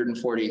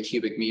 740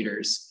 cubic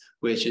meters,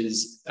 which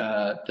is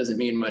doesn't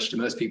mean much to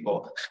most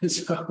people.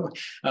 So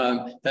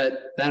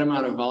that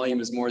amount of volume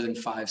is more than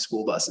 5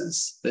 school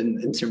buses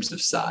in terms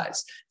of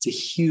size. It's a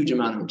huge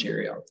amount of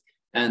material.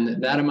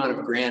 And that amount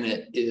of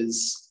granite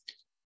is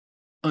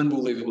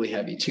unbelievably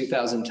heavy,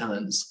 2,000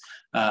 tons,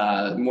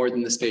 more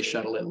than the space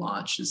shuttle it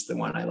launched is the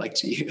one I like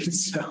to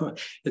use. So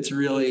it's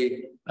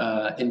really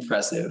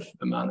impressive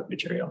amount of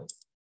material.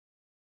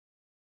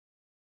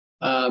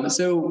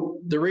 So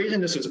the reason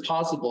this was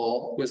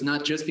possible was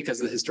not just because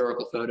of the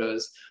historical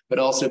photos, but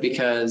also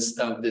because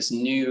of this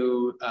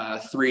new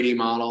 3D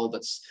model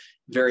that's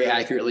very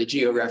accurately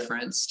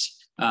georeferenced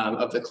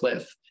of the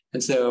cliff.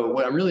 And so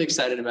what I'm really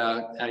excited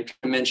about, I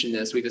mentioned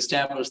this, we've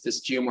established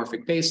this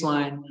geomorphic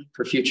baseline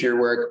for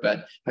future work,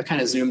 but I kind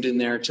of zoomed in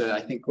there to,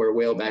 I think, where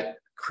whaleback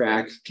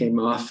crack came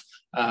off.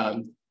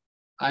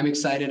 I'm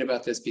excited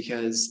about this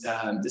because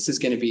this is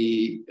going to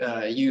be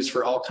used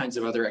for all kinds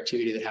of other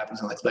activity that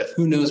happens on the cliff.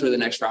 Who knows where the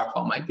next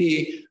rockfall might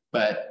be,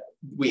 but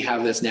we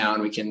have this now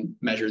and we can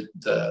measure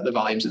the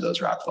volumes of those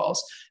rockfalls,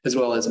 as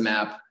well as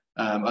map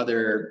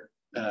other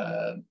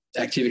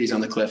activities on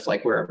the cliff,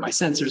 like where my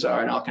sensors are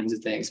and all kinds of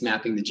things,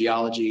 mapping the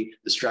geology,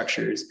 the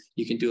structures.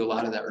 You can do a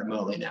lot of that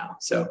remotely now.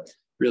 So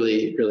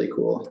really, really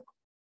cool.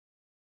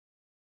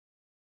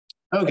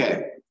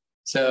 Okay,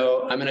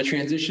 so I'm going to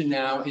transition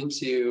now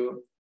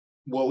into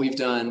what we've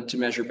done to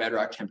measure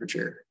bedrock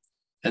temperature.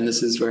 And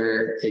this is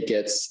where it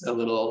gets a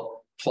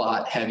little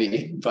plot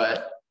heavy,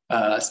 but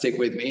stick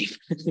with me.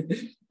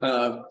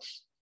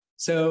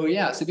 So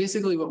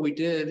basically what we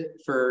did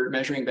for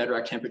measuring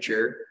bedrock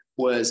temperature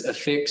was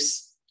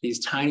affix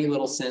these tiny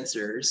little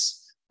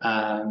sensors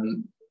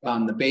on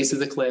the base of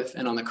the cliff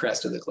and on the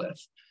crest of the cliff.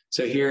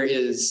 So here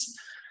is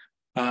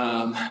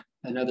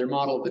another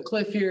model of the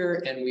cliff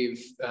here, and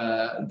we've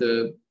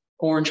the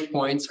orange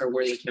points are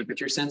where the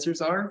temperature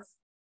sensors are.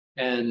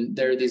 And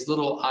there are these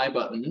little eye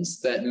buttons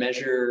that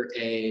measure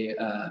a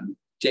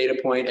data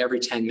point every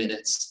 10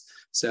 minutes.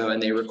 So,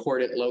 and they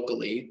record it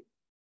locally,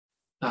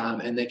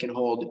 and they can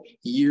hold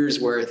years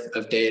worth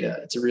of data.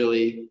 It's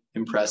really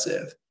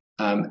impressive.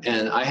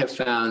 And I have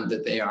found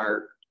that they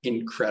are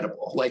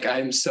incredible. Like,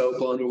 I'm so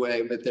blown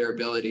away with their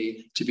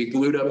ability to be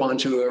glued up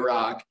onto a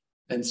rock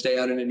and stay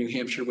out in a New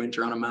Hampshire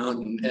winter on a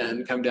mountain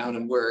and come down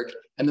and work,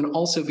 and then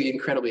also be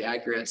incredibly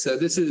accurate. So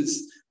this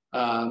is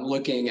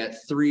looking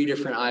at 3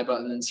 different eye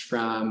buttons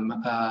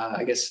from,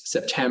 I guess,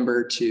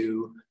 September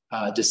to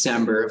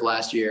December of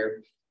last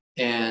year.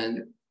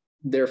 And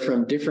they're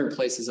from different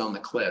places on the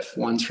cliff.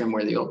 One's from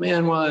where the old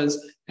man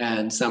was,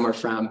 and some are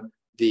from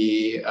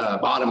the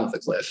bottom of the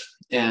cliff.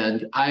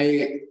 And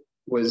I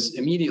was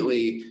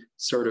immediately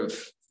sort of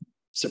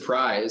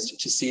surprised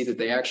to see that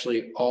they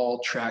actually all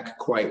track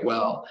quite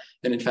well.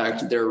 And in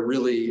fact, they're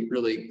really,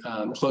 really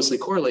closely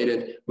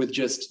correlated with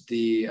just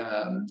the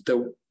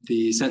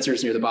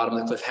sensors near the bottom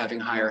of the cliff having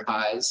higher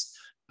highs,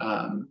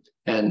 and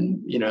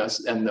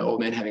the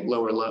old man having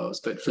lower lows.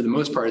 But for the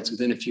most part, it's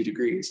within a few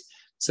degrees.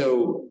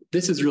 So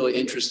this is really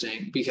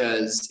interesting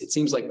because it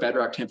seems like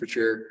bedrock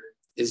temperature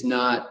is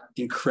not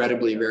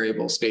incredibly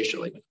variable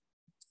spatially.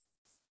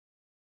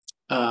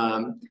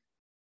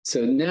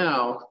 So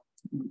now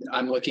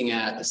I'm looking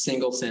at a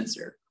single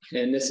sensor,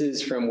 and this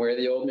is from where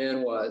the old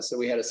man was. So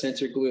we had a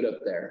sensor glued up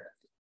there,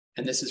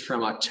 and this is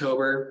from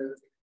October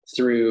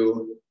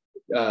through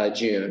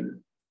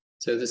June.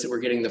 So we're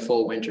getting the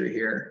full winter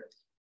here.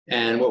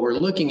 And what we're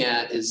looking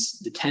at is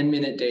the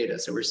 10-minute data.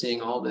 So we're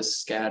seeing all this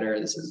scatter.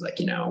 This is like,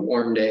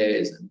 warm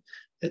days, and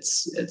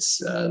this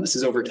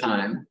is over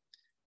time.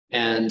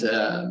 And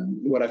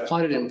what I've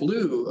plotted in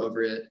blue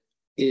over it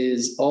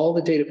is all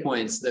the data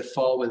points that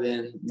fall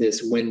within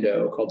this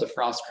window called the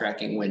frost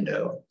cracking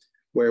window,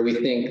 where we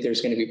think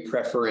there's going to be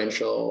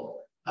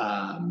preferential,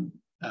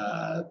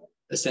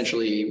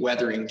 essentially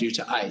weathering due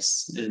to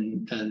ice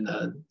and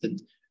the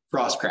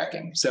frost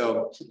cracking.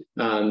 So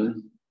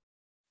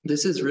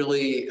this is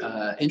really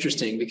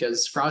interesting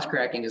because frost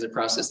cracking is a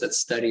process that's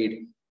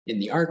studied in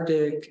the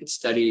Arctic. It's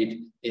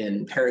studied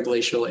in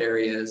periglacial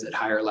areas at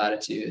higher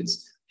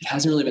latitudes. It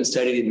hasn't really been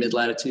studied in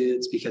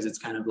mid-latitudes because it's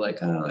kind of like,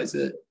 oh, is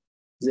it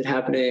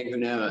happening? Who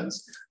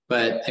knows?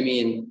 But I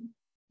mean,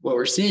 what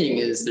we're seeing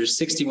is there's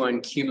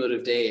 61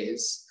 cumulative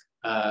days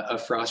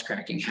of frost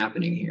cracking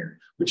happening here,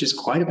 which is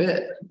quite a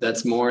bit.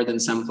 That's more than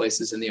some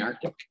places in the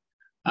Arctic,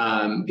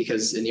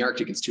 because in the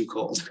Arctic it's too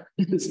cold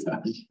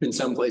in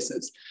some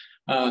places.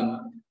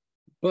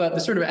 But the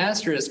sort of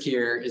asterisk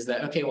here is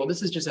that, okay, well,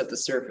 this is just at the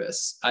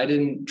surface. I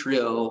didn't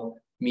drill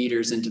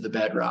meters into the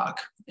bedrock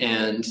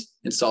and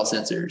install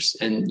sensors.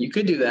 And you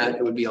could do that.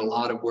 It would be a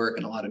lot of work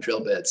and a lot of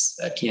drill bits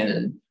at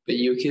Canon, but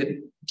you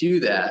could do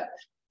that.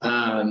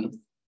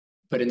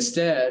 But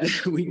instead,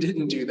 we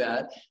didn't do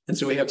that. And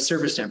so we have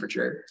surface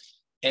temperature.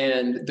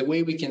 And the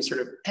way we can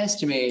sort of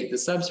estimate the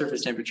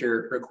subsurface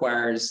temperature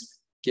requires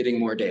getting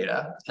more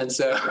data. And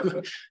so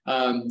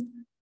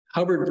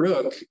Hubbard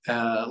Brook,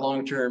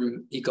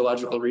 long-term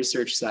ecological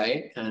research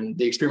site, and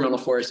the experimental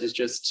forest is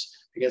just,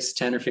 I guess,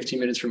 10 or 15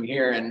 minutes from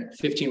here and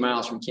 15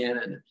 miles from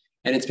Cannon.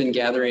 And it's been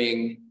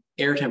gathering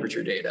air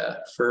temperature data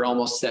for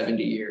almost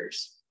 70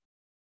 years.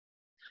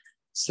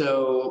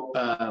 So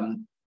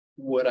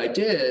what I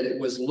did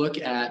was look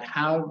at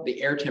how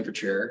the air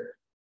temperature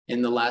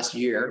in the last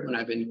year, when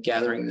I've been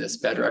gathering this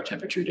bedrock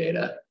temperature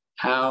data,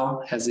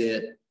 how does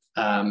it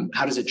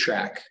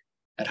track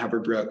at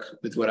Hubbard Brook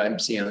with what I'm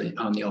seeing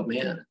on the old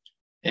man?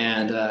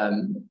 And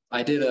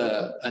I did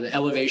an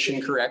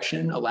elevation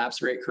correction, a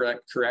lapse rate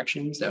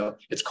correction. So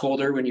it's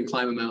colder when you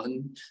climb a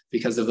mountain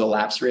because of the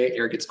lapse rate.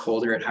 Air gets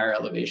colder at higher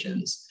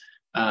elevations.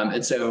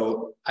 And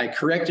so I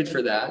corrected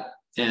for that,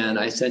 and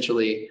I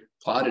essentially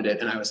plotted it,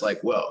 and I was like,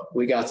 whoa,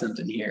 we got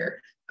something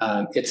here.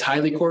 It's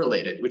highly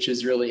correlated, which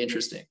is really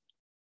interesting.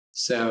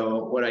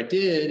 So what I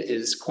did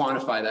is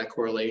quantify that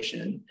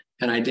correlation,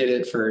 and I did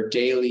it for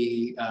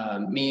daily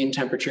mean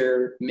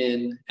temperature,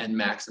 min, and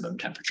maximum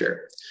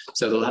temperature.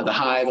 So they'll have the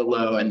high, the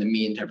low, and the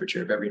mean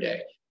temperature of every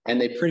day.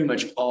 And they pretty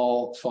much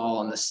all fall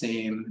on the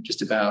same,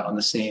 just about on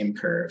the same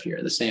curve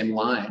here, the same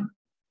line,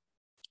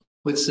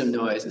 with some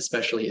noise,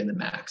 especially in the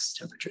max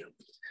temperature.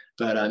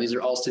 But these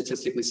are all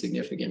statistically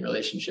significant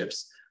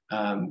relationships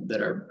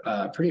that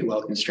are pretty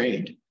well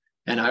constrained.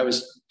 And I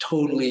was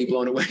totally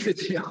blown away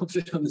that they all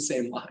fit on the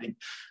same line.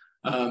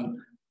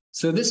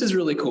 So this is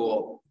really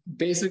cool.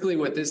 Basically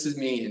what this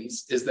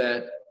means is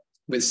that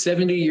with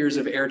 70 years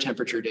of air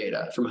temperature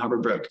data from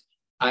Hubbard Brook,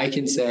 I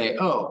can say,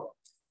 oh,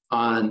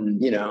 on,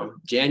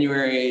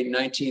 January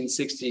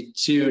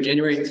 1962,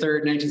 January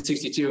 3rd,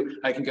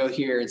 1962, I can go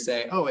here and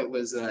say, oh, it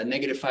was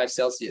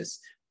 -5°C.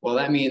 Well,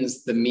 that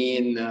means the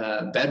mean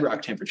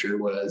bedrock temperature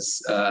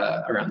was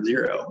around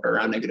 0 or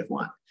around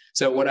 -1.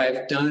 So what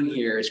I've done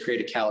here is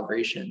create a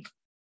calibration.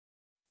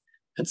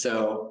 And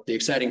so the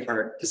exciting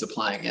part is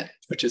applying it,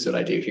 which is what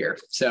I do here.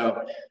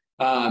 So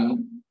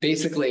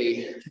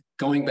basically,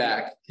 going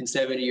back in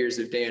 70 years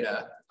of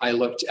data, I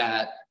looked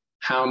at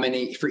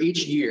for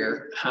each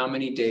year, how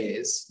many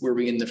days were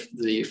we in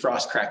the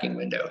frost cracking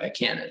window at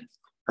Cannon?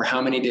 Or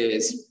how many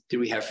days did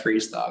we have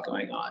freeze thaw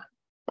going on?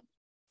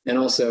 And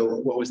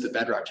also, what was the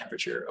bedrock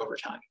temperature over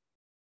time?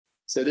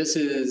 So this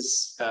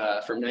is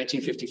from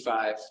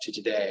 1955 to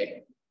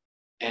today.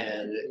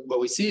 And what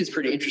we see is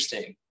pretty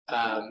interesting.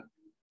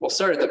 We'll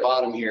start at the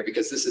bottom here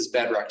because this is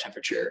bedrock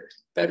temperature.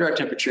 Bedrock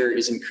temperature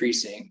is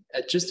increasing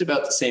at just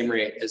about the same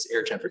rate as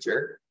air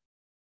temperature.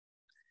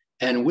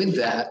 And with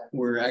that,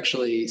 we're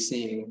actually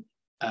seeing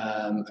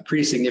a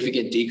pretty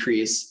significant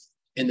decrease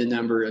in the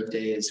number of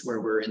days where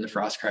we're in the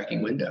frost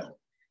cracking window.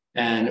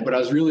 And what I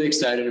was really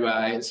excited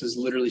about, this was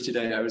literally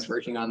today, I was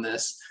working on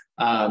this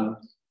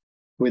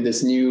with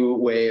this new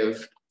way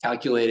of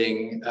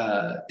calculating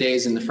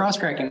days in the frost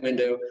cracking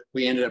window.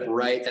 We ended up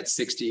right at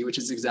 60, which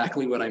is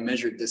exactly what I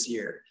measured this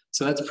year.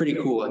 So that's pretty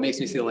cool. It makes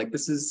me feel like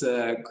this is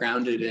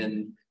grounded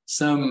in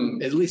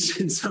at least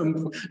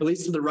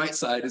to the right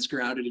side is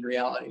grounded in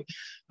reality.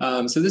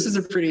 So this is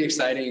a pretty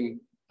exciting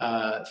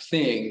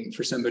thing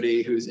for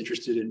somebody who's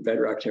interested in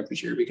bedrock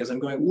temperature because I'm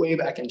going way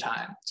back in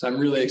time. So I'm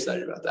really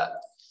excited about that.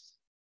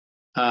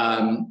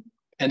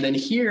 And then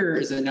here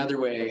is another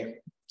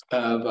way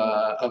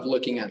of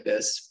looking at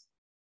this.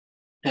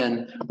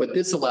 And what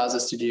this allows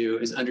us to do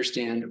is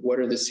understand what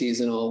are the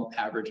seasonal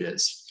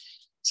averages.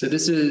 So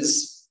this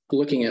is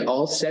looking at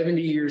all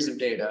 70 years of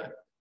data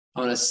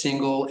on a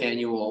single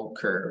annual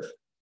curve.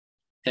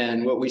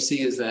 And what we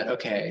see is that,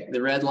 okay,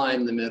 the red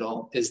line in the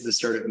middle is the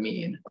sort of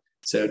mean.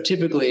 So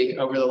typically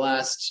over the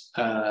last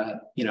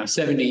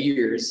 70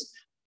 years,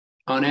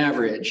 on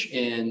average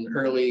in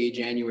early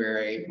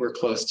January, we're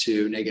close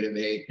to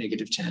 -8,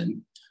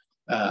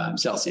 -10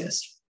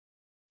 Celsius.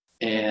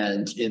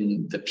 And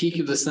in the peak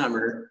of the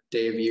summer,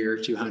 day of year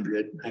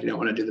 200, I don't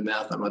want to do the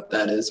math on what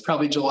that is,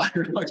 probably July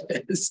or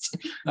August,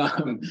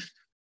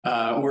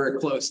 we're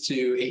close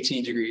to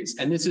 18 degrees.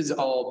 And this is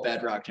all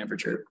bedrock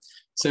temperature.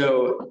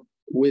 So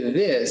with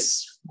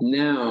this,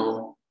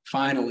 now,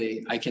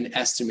 finally, I can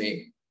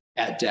estimate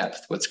at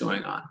depth what's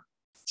going on.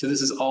 So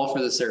this is all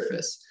for the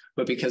surface.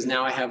 But because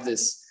now I have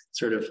this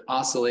sort of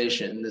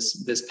oscillation,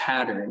 this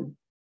pattern,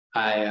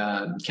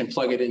 I can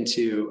plug it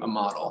into a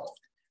model.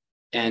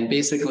 And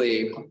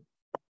basically,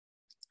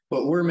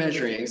 what we're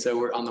measuring, so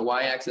we're on the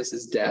y-axis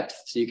is depth.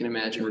 So you can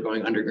imagine we're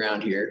going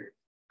underground here.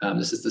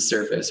 This is the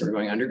surface, and we're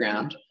going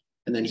underground.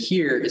 And then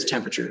here is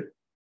temperature.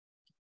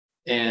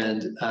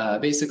 And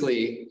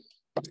basically,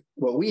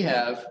 what we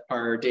have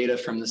are data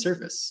from the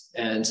surface.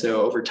 And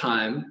so over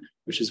time,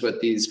 which is what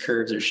these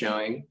curves are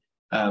showing,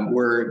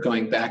 we're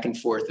going back and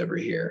forth over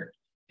here.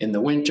 In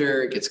the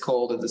winter, it gets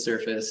cold at the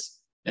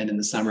surface, and in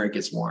the summer, it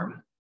gets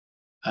warm.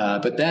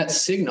 But that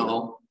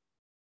signal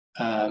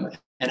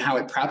and how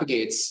it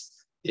propagates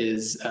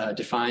is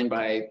defined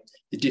by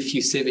the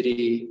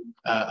diffusivity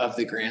of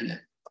the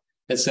granite.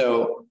 And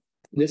so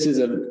this is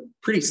a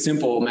pretty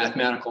simple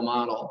mathematical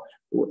model,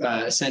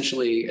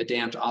 essentially a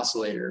damped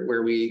oscillator,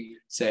 where we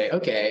say,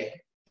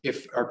 okay,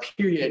 if our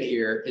period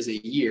here is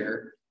a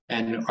year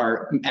and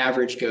our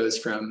average goes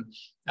from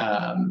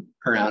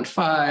around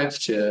 5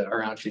 to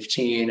around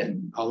 15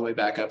 and all the way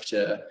back up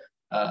to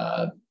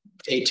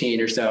 18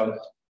 or so,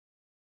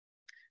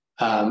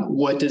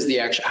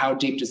 how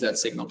deep does that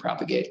signal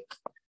propagate?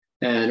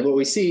 And what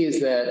we see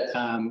is that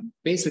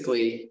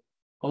basically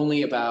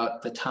only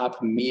about the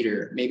top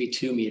meter, maybe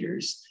 2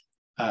 meters,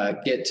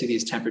 get to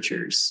these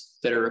temperatures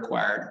that are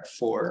required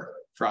for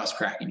frost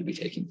cracking to be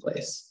taking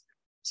place.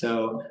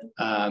 So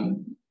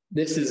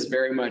this is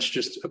very much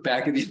just a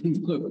back of the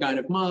envelope kind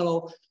of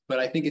model, but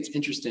I think it's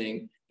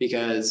interesting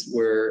because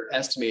we're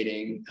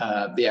estimating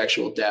the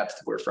actual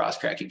depth where frost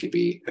cracking could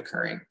be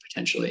occurring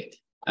potentially.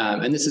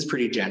 And this is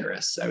pretty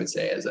generous, I would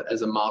say,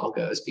 as a model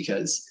goes,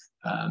 because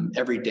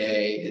every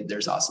day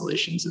there's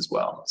oscillations as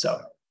well.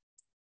 So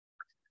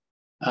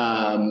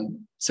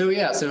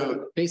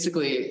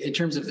basically, in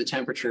terms of the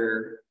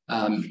temperature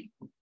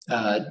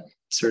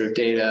sort of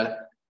data,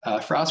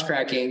 frost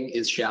cracking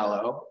is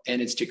shallow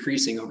and it's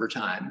decreasing over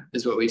time,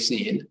 is what we've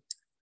seen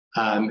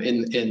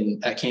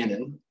at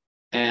Cannon.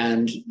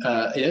 And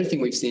the other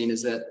thing we've seen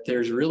is that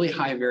there's really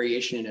high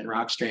variation in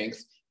rock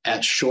strength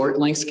at short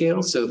length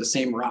scales. So the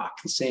same rock,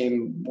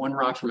 one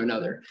rock from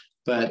another,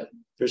 but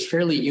there's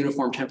fairly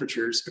uniform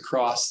temperatures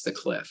across the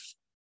cliff.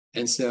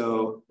 And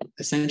so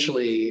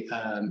essentially,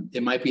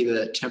 it might be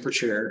that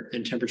temperature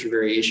and temperature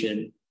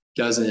variation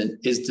does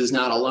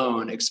not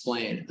alone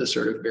explain the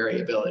sort of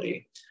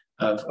variability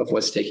of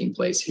what's taking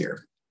place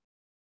here.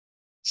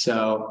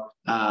 So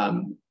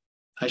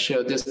I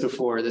showed this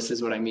before. This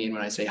is what I mean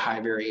when I say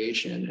high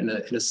variation in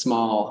a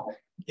small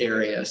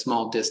area,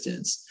 small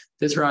distance.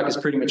 This rock is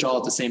pretty much all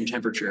at the same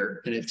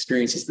temperature, and it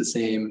experiences the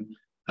same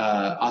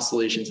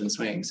oscillations and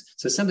swings.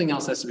 So something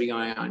else has to be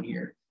going on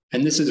here.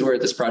 And this is where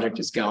this project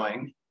is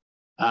going.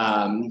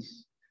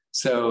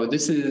 So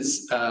this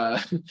is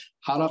hot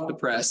off the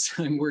press.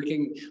 I'm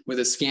working with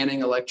a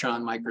scanning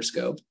electron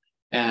microscope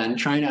and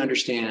trying to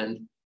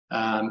understand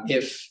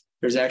if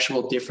there's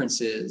actual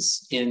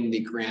differences in the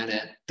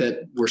granite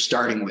that we're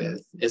starting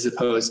with, as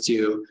opposed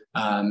to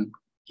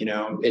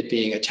it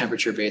being a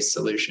temperature-based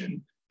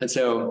solution. And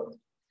so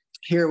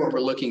here what we're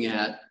looking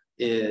at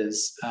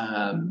is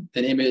an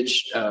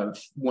image of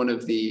one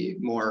of the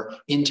more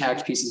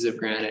intact pieces of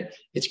granite.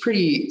 It's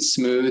pretty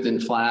smooth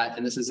and flat,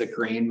 and this is a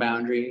grain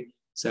boundary.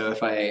 So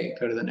if I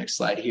go to the next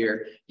slide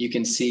here, you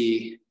can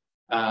see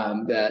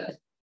that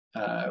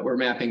we're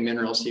mapping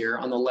minerals here.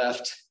 On the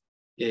left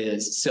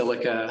is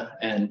silica,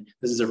 and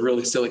this is a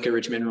really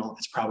silica-rich mineral.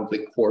 It's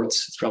probably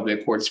quartz. It's probably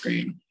a quartz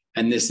grain.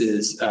 And this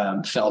is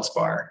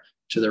feldspar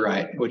to the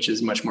right, which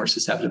is much more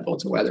susceptible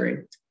to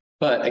weathering.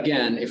 But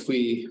again, if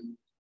we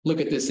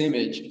look at this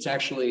image, it's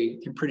actually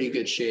in pretty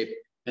good shape.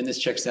 And this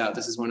checks out.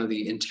 This is one of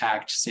the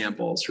intact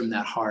samples from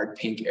that hard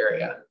pink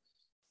area.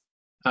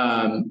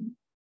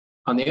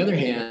 On the other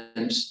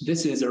hand,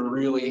 this is a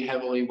really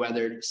heavily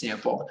weathered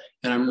sample.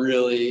 And I'm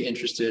really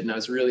interested, and I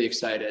was really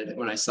excited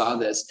when I saw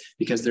this,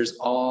 because there's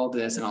all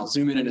this, and I'll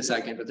zoom in a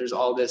second, but there's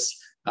all this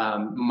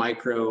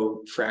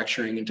micro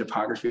fracturing and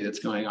topography that's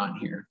going on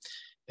here.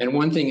 And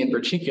one thing in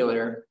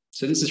particular,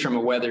 so this is from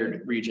a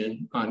weathered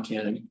region on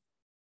Cannon.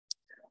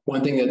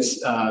 One thing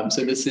that's,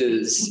 so this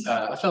is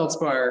a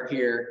feldspar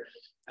here,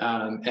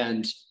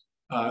 and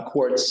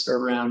quartz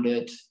around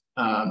it.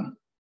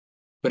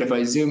 But if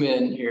I zoom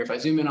in here, if I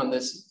zoom in on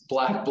this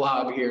black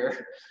blob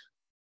here,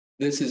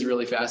 this is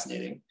really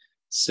fascinating.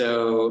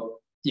 So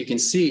you can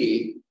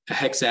see a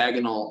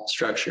hexagonal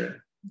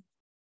structure.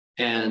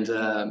 And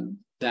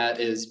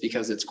that is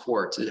because it's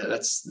quartz.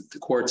 The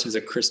quartz is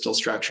a crystal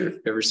structure. If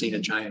you've ever seen a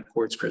giant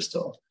quartz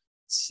crystal,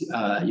 it's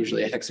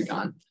usually a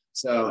hexagon.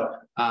 So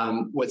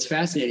what's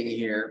fascinating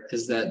here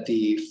is that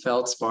the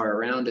feldspar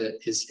around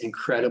it is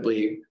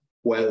incredibly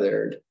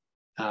weathered.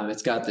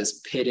 It's got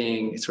this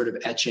pitting, sort of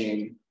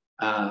etching,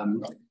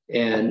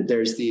 and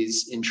there's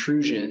these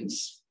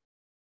intrusions,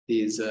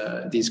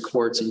 these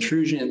quartz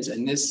intrusions,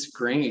 and this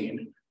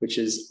grain, which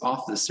is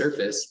off the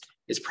surface,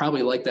 is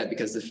probably like that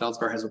because the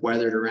feldspar has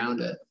weathered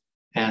around it,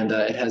 and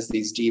it has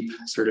these deep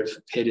sort of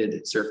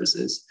pitted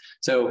surfaces.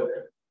 So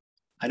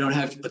I don't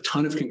have a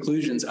ton of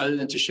conclusions other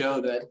than to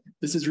show that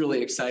this is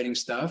really exciting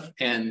stuff,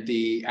 and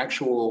the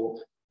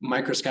actual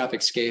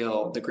microscopic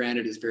scale, the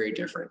granite is very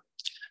different.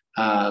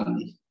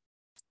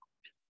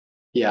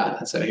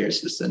 Yeah, so here's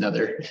just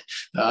another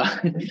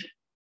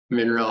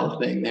mineral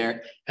thing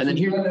there. And then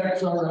here,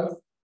 XRF?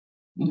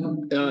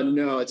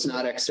 No, it's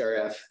not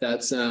XRF.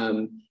 That's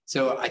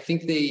so I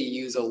think they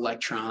use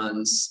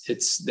electrons.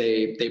 It's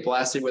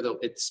blasted with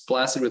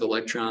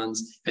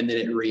electrons, and then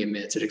it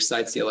re-emits. It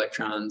excites the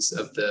electrons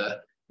of the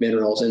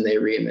minerals and they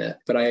re-emit.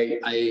 But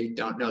I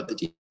don't know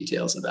the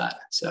details of that.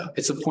 So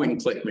it's a point and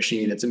click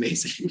machine. It's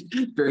amazing.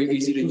 Very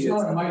easy to use.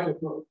 Not a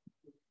microscope.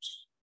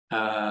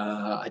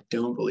 I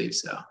don't believe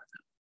so.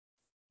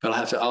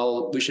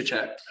 But we should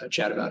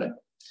chat about it.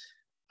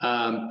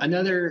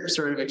 Another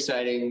sort of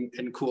exciting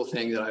and cool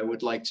thing that I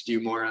would like to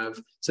do more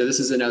of. So this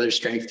is another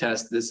strength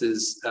test. This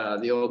is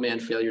the old man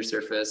failure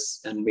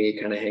surface, and me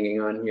kind of hanging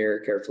on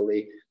here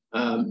carefully.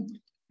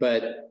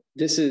 But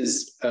this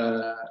is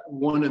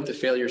one of the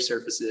failure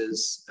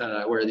surfaces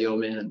where the old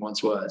man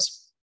once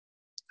was.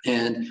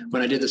 And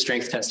when I did the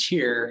strength test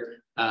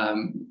here,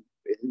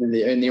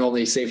 in the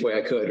only safe way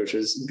I could, which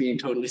was being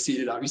totally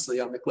seated, obviously,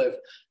 on the cliff,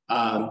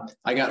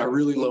 I got a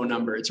really low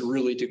number. It's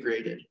really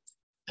degraded.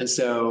 And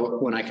so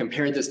when I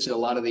compared this to a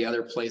lot of the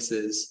other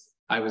places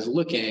I was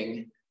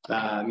looking,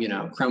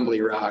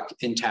 crumbly rock,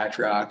 intact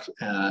rock,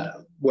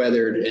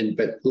 weathered,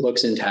 but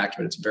looks intact,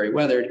 but it's very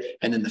weathered.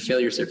 And then the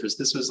failure surface,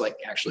 this was like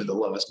actually the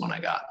lowest one I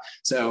got.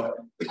 So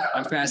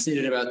I'm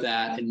fascinated about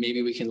that. And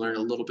maybe we can learn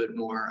a little bit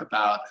more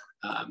about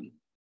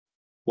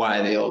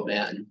why the old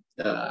man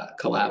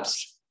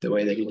collapsed the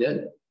way that he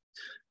did.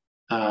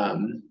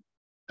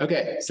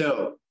 Okay,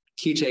 so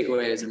key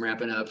takeaways, I'm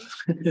wrapping up.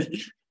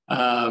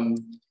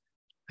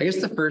 I guess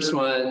the first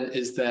one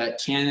is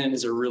that Cannon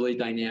is a really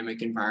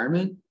dynamic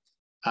environment.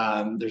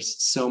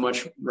 There's so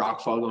much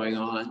rockfall going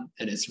on,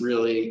 and it's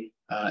really,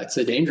 it's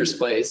a dangerous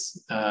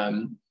place,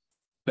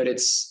 but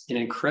it's an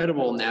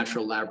incredible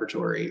natural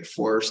laboratory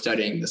for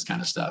studying this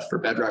kind of stuff,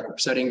 for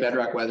studying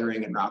bedrock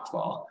weathering and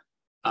rockfall.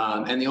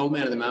 And the Old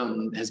Man of the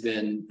Mountain has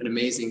been an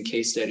amazing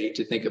case study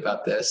to think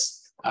about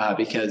this,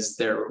 because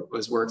there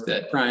was work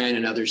that Brian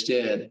and others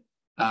did,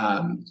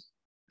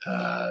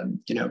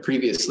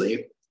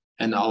 previously,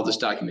 and all this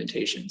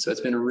documentation. So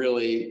it's been a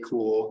really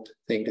cool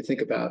thing to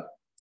think about.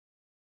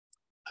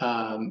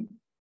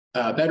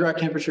 Bedrock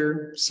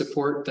temperature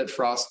support that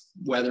frost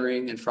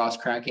weathering and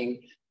frost cracking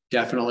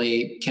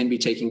definitely can be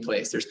taking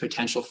place. There's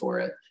potential for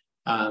it,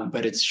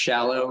 but it's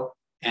shallow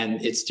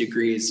and its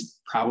degrees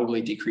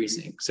probably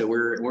decreasing. So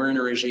we're in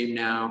a regime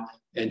now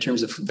in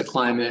terms of the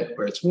climate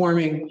where it's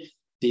warming,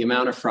 the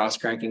amount of frost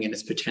cracking and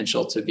its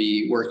potential to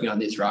be working on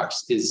these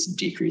rocks is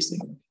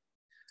decreasing.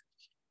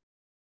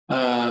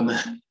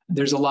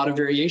 There's a lot of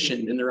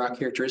variation in the rock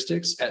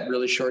characteristics at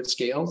really short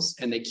scales,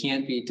 and they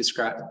can't be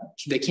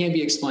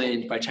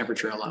explained by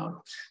temperature alone.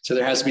 So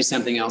there has to be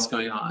something else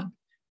going on.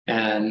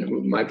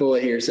 And my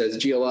bullet here says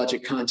geological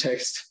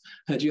context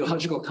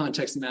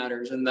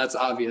matters, and that's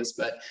obvious.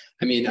 But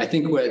I mean, I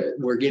think what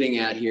we're getting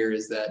at here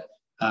is that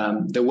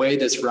the way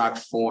this rock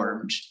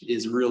formed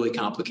is really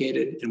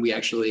complicated. And we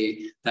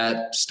actually,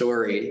 that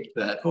story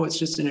that, oh, it's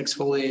just an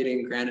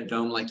exfoliating granite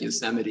dome like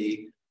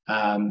Yosemite,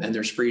 and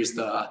there's freeze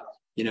thaw,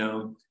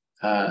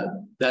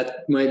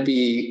 that might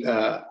be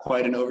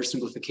quite an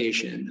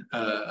oversimplification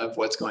of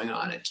what's going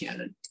on at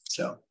Cannon.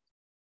 So,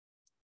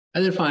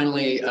 and then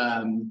finally,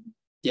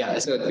 yeah,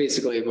 so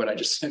basically what I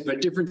just said, but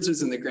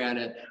differences in the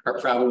granite are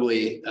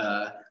probably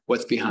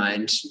what's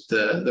behind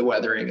the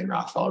weathering and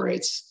rockfall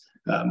rates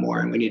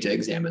more, and we need to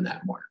examine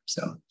that more.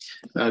 So,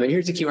 and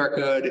here's a QR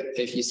code.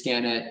 If you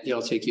scan it,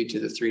 it'll take you to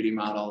the 3D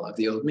model of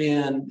the old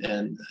man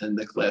and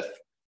the cliff,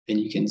 and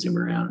you can zoom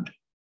around.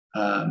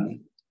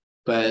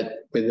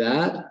 But with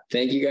that,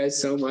 thank you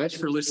guys so much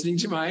for listening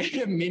to my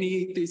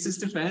mini thesis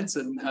defense.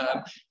 And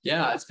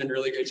yeah, it's been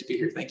really great to be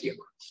here. Thank you.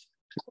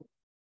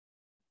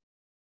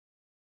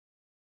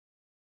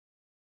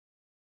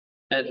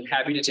 And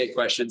happy to take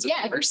questions.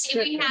 Yeah,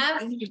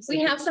 we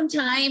have some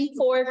time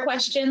for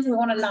questions. We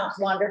want to not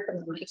wander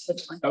from the mic.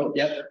 Oh,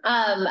 yep.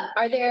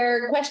 Are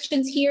there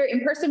questions here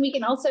in person? We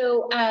can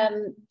also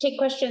take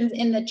questions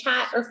in the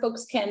chat, or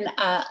folks can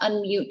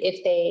unmute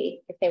if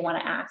they want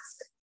to ask.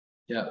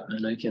 Yeah,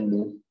 and I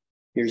can,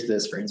 here's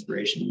this for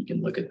inspiration. You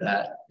can look at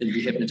that and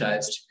be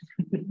hypnotized.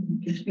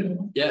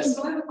 Yes.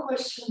 So I have a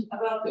question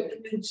about the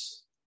image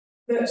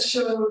that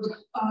showed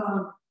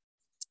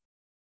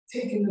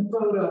taking the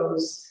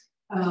photos,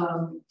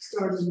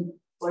 starting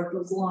like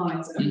those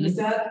lines. I mean, is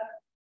that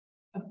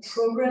a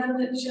program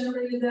that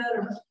generated that?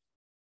 Or?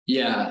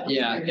 Yeah,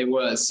 it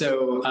was.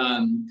 So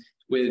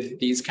with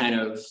these kind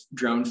of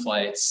drone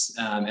flights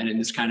and in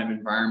this kind of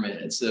environment,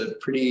 it's a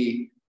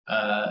pretty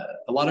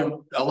a lot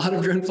of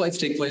drone flights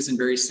take place in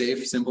very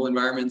safe, simple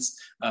environments.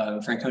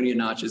 Franconia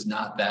Notch is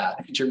not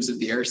that in terms of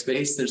the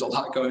airspace. There's a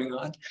lot going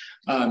on.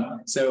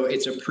 So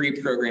it's a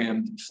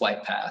pre-programmed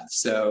flight path.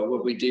 So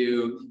what we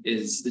do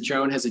is the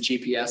drone has a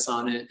GPS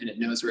on it and it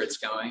knows where it's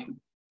going.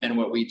 And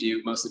what we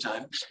do most of the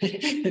time,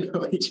 and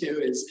what we do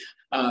is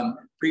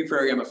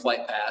pre-program a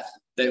flight path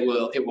that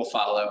it will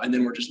follow, and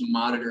then we're just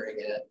monitoring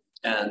it.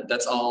 And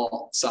that's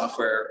all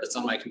software. It's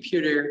on my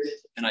computer,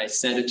 and I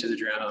send it to the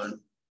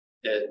drone.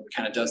 It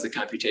kind of does the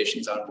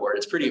computations on board.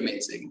 It's pretty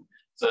amazing.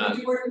 So did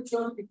you work with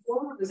drones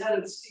before? Was that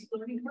a steep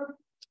learning curve?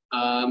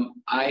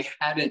 I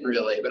hadn't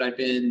really, but I've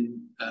been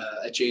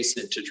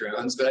adjacent to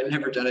drones, but I've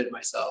never done it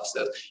myself.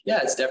 So yeah,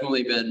 it's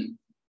definitely been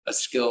a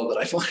skill that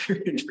I've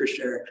learned for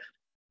sure.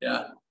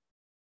 Yeah.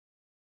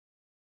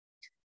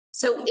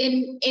 So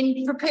in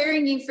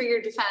preparing you for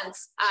your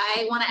defense,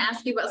 I want to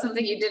ask you about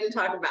something you didn't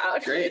talk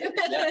about. Great.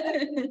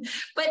 Yeah.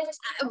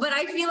 but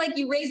I feel like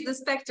you raised the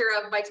specter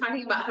of by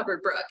talking about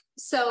Hubbard Brook.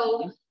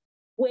 So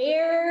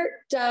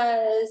where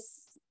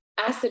does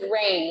acid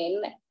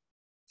rain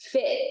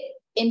fit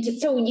into?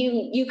 So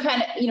you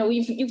kind of,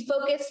 you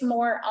focus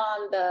more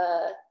on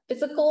the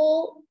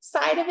physical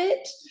side of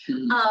it.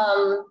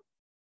 Mm-hmm.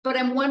 But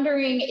I'm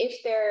wondering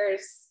if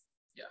there's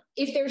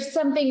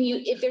something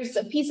if there's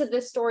a piece of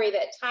this story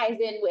that ties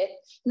in with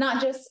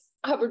not just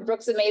Hubbard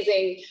Brook's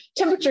amazing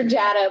temperature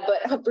data,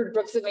 but Hubbard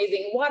Brook's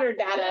amazing water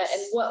data,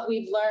 and what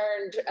we've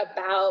learned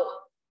about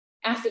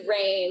acid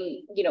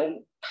rain,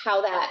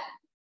 how that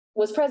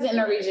was present in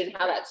our region,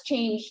 how that's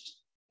changed,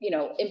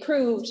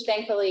 improved,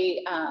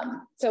 thankfully.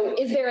 So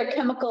is there a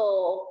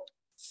chemical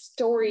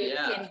story you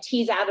can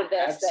tease out of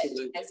this that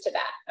connects to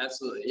that?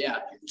 Absolutely,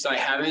 yeah. So I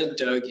haven't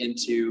dug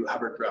into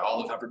Hubbard Brook,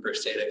 all of Hubbard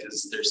Brook's data,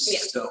 because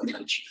there's so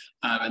much,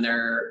 and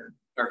there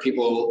are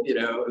people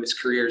whose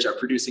careers are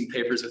producing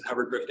papers with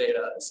Hubbard Brook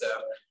data. So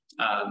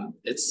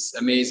it's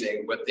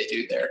amazing what they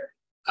do there.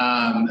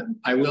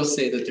 I will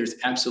say that there's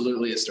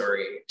absolutely a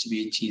story to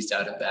be teased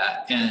out of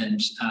that, and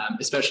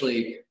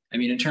especially,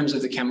 in terms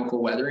of the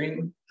chemical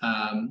weathering.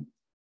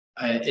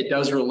 It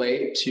does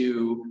relate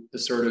to the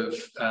sort of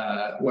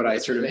what I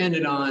sort of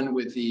ended on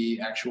with the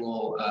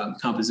actual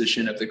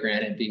composition of the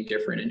granite being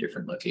different in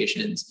different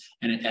locations,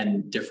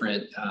 and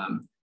different,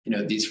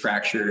 these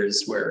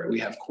fractures where we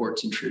have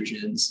quartz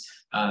intrusions.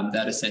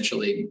 That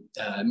essentially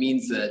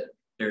means that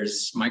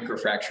there's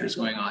microfractures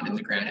going on in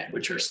the granite,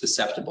 which are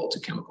susceptible to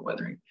chemical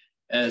weathering.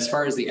 As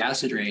far as the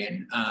acid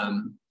rain,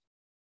 I'm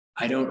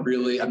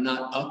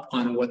not up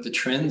on what the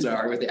trends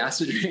are with the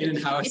acid rain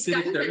and how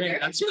acidic the rain.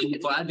 That's really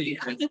glad to hear.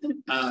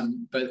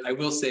 But I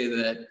will say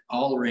that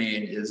all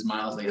rain is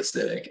mildly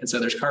acidic. And so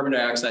there's carbon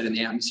dioxide in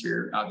the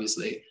atmosphere,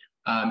 obviously.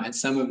 And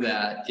some of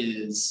that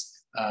is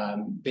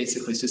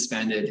basically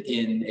suspended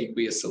in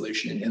aqueous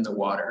solution in the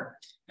water.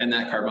 And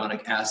that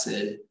carbonic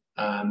acid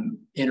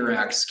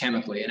interacts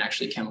chemically and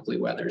actually chemically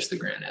weathers the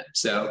granite.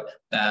 So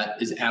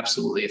that is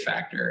absolutely a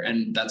factor.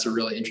 And that's a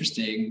really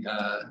interesting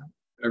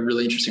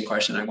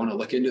question. I want to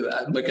look into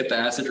that, look at the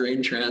acid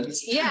rain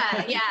trends.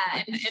 Yeah.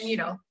 And you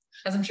know,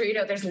 as I'm sure you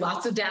know, there's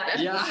lots of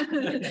data. Yeah.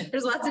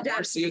 There's lots of data.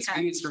 More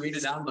CSVs for me to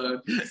download.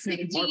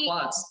 More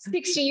plots.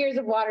 60 years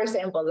of water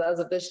samples as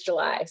of this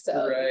July.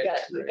 So right.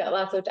 we've got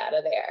lots of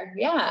data there.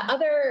 Yeah.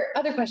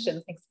 Other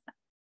questions? Thanks.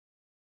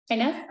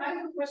 Inez? I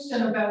have a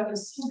question about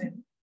Yosemite.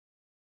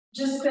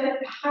 Just that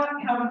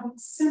how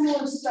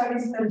similar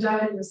studies been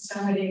done in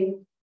Yosemite.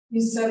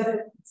 You said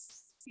that,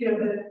 you know,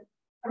 that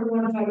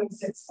everyone thought it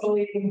was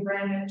exfoliating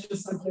granite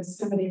just like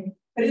Yosemite.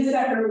 But is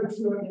that really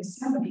true in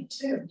Yosemite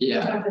too?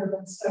 Yeah. Have there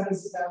been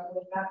studies about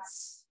what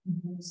that's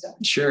stuff?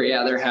 Sure.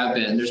 Yeah, there have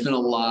been. There's been a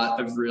lot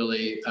of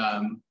really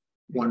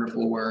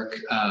wonderful work.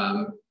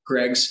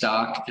 Greg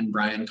Stock and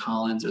Brian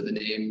Collins are the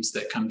names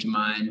that come to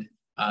mind.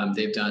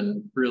 They've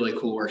done really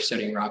cool work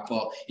studying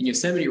rockfall. In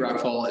Yosemite,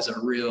 rockfall is a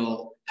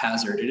real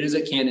hazard. It is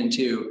at Canyon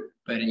too,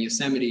 but in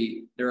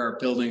Yosemite, there are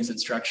buildings and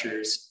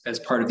structures as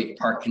part of the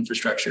park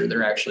infrastructure.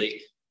 They're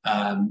actually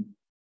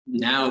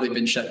now they've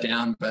been shut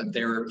down, but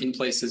they're in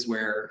places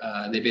where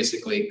they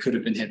basically could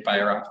have been hit by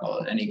a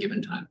rockfall at any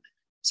given time.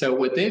 So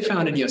what they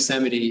found in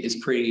Yosemite is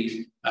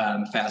pretty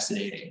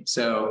fascinating.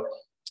 So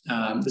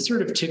the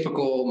sort of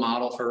typical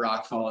model for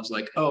rockfall is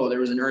like, oh, there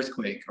was an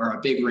earthquake or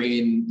a big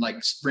rain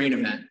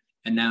event,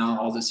 and now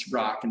all this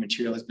rock and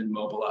material has been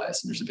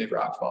mobilized and there's a big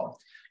rockfall.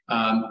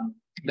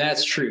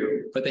 That's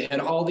true, but they had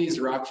all these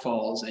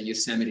rockfalls at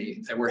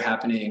Yosemite that were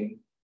happening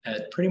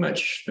at pretty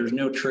much, there was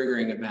no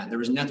triggering event. There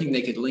was nothing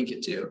they could link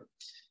it to.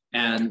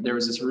 And there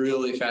was this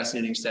really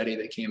fascinating study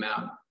that came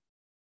out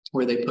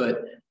where they put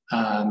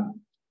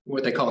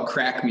what they call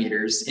crack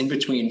meters in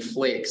between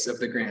flakes of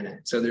the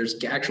granite. So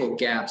there's actual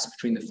gaps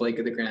between the flake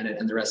of the granite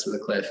and the rest of the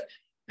cliff.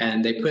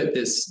 And they put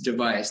this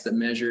device that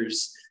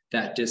measures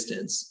that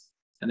distance.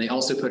 And they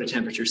also put a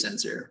temperature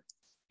sensor.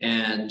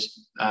 And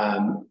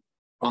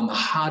on the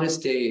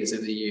hottest days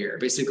of the year,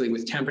 basically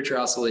with temperature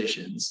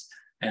oscillations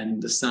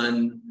and the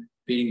sun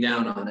beating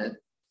down on it,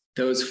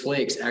 those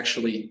flakes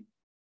actually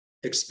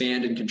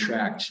expand and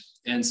contract.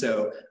 And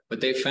so what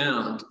they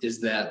found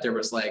is that there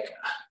was like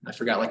a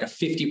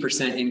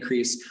 50%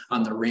 increase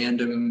on the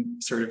random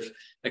sort of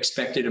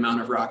expected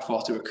amount of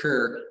rockfall to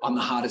occur on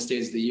the hottest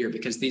days of the year,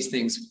 because these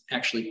things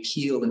actually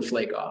peel and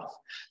flake off.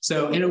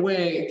 So in a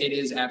way, it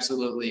is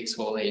absolutely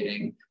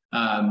exfoliating.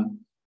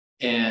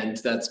 And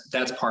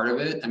that's part of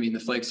it. I mean, the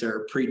flakes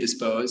are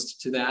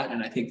predisposed to that.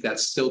 And I think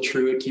that's still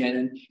true at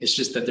Canyon. It's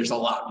just that there's a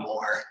lot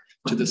more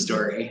to the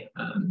story.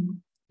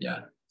 Yeah.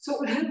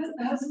 So hasn't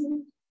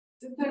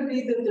there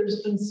be that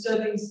there's been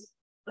studies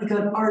like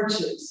on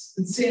arches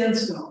and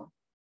sandstone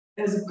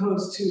as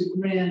opposed to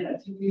granite?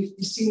 Have you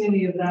seen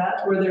any of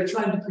that where they're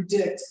trying to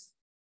predict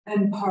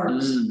end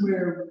parts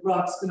where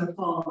rock's going to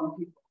fall on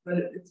people? But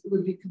it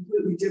would be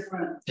completely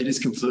different. It is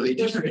completely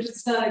different.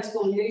 It's not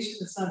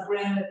exfoliation, it's not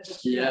granite.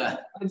 Yeah.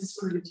 I just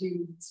wondered if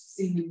you've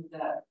seen any of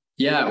that.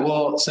 Yeah,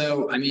 well,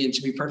 so, I mean,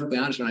 to be perfectly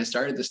honest, when I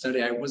started the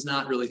study, I was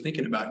not really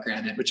thinking about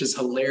granite, which is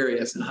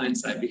hilarious in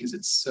hindsight because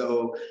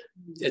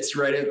it's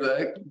right at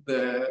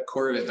the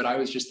core of it. But I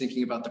was just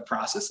thinking about the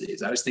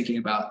processes. I was thinking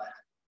about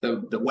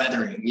the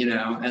weathering, you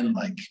know, and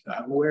like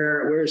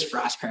where is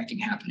frost cracking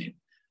happening?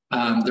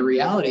 The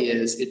reality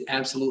is it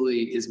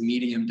absolutely is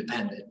medium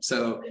dependent.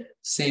 So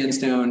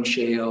sandstone,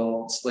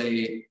 shale,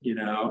 slate, you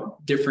know,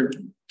 different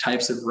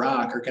types of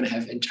rock are going to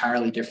have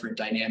entirely different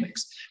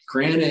dynamics.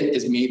 Granite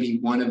is maybe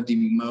one of the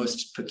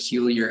most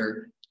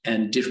peculiar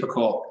and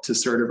difficult to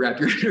sort of wrap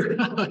your head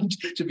around,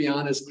 to be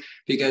honest,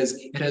 because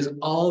it has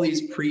all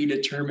these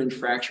predetermined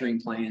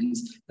fracturing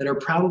planes that are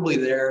probably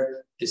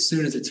there as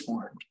soon as it's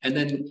formed. And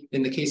then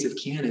in the case of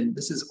Canyon,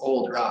 this is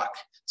old rock.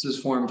 This was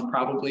formed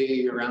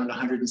probably around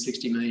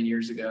 160 million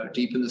years ago,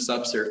 deep in the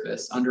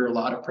subsurface, under a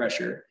lot of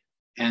pressure.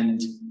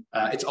 And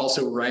it's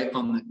also right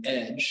on the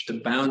edge, the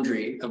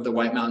boundary of the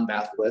White Mountain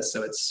batholith.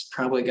 So it's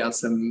probably got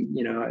some,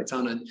 you know, it's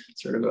on a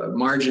sort of a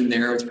margin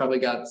there. It's probably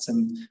got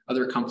some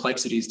other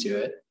complexities to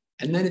it.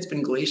 And then it's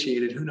been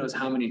glaciated who knows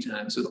how many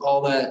times with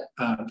all that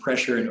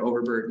pressure and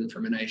overburden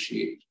from an ice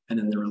sheet and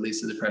then the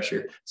release of the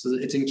pressure. So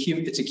it's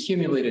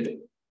accumulated,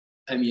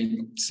 I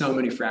mean, so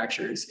many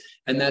fractures.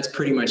 And that's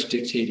pretty much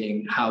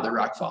dictating how the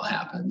rockfall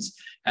happens.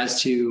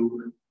 As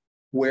to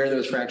where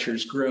those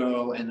fractures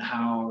grow and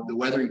how the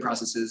weathering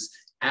processes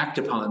act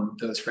upon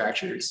those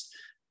fractures,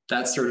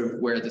 that's sort of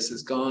where this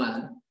has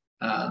gone.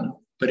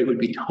 But it would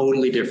be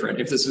totally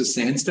different if this was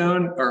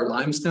sandstone or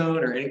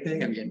limestone or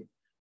anything. I mean,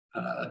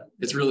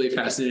 it's really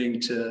fascinating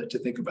to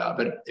think about,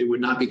 but it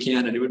would not be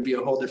Canyon. It would be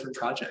a whole different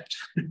project.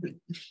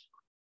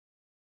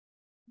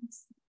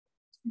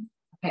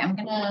 Okay, I'm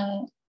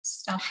gonna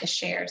stop the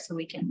share so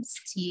we can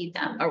see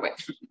them. Oh, wait.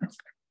 Okay.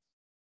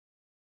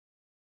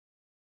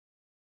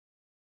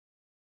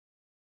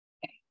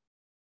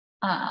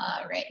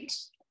 Right.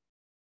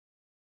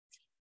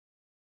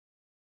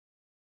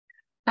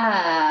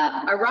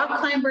 Are rock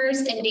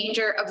climbers in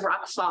danger of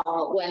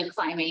rockfall when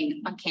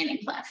climbing on canyon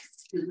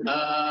cliffs?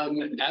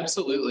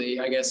 Absolutely,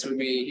 I guess would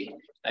be,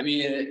 I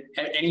mean,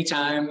 at any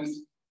time,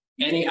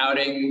 any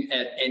outing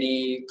at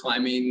any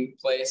climbing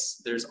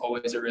place, there's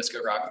always a risk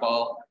of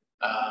rockfall,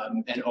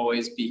 and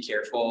always be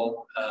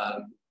careful.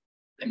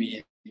 I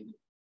mean,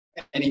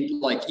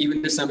 like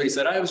even if somebody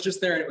said, I was just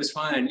there and it was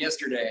fine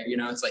yesterday, you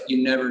know, it's like,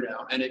 you never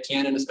know. And at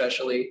Cannon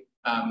especially,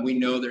 we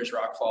know there's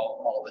rockfall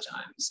all the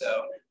time.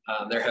 So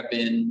there have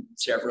been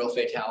several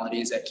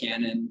fatalities at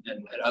Cannon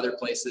and at other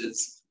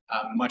places,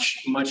 much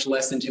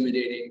less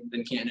intimidating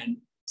than Cannon.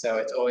 So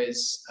it's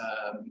always,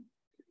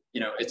 you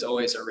know, it's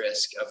always a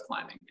risk of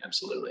climbing.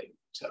 Absolutely.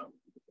 So.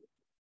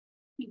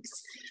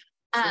 Thanks.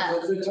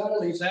 So the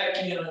fatalities at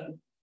Cannon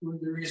were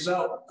the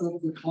result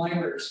of the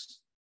climbers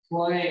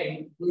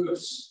prying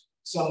loose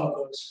some of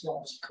those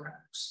false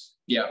cracks.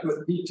 Yeah.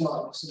 With heat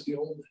talus in the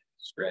old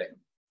days. Right.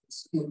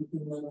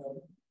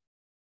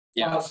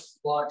 Yeah.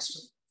 Blocks to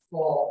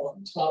fall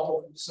on top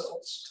of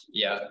themselves.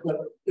 Yeah. But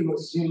it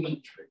was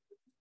human trick.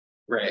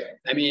 Right.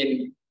 I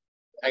mean,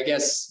 I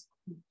guess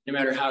no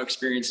matter how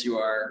experienced you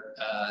are,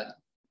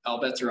 all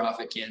bets are off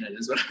at Cannon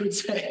is what I would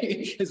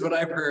say, is what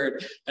I've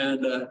heard.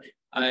 And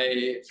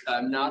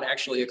I'm not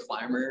actually a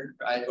climber.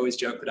 I always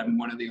joke that I'm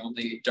one of the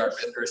only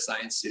Dartmouth Earth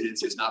Science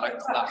students who's not a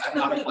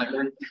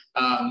climber.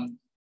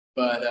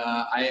 But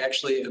I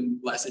actually am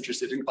less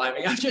interested in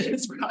climbing after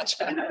this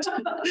project.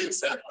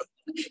 So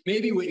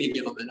maybe Whitney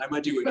Gilman. I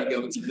might do Whitney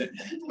Gilman someday.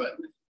 But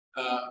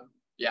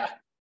yeah.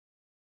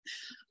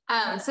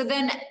 So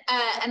then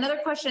another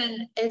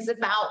question is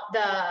about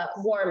the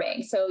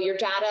warming. So your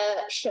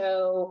data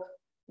show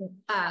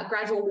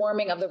gradual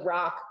warming of the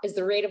rock. Is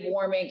the rate of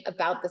warming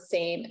about the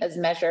same as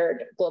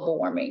measured global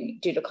warming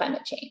due to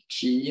climate change?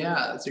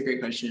 Yeah, that's a great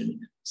question.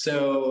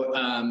 So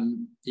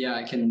yeah,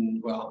 I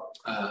can, well,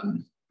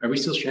 are we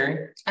still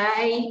sharing?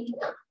 I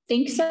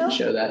think so.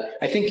 Show that.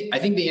 I think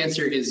the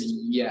answer is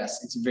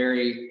yes. It's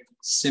very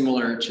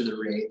similar to the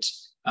rate.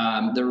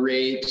 The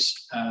rate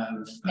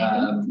of,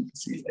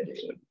 let's see if I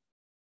do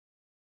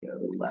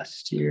go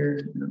left here.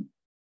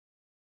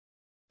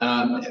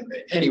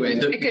 Anyway,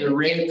 the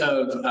rate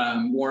of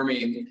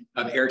warming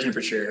of air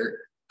temperature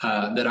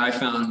that I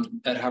found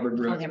at Hubbard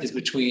Brook is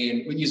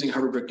between, using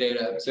Hubbard Brook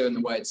data, so in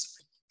the whites,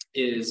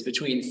 is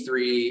between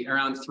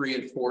around 3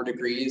 and 4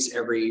 degrees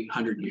every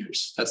 100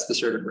 years. That's the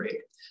sort of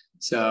rate.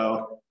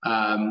 So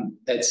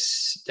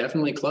it's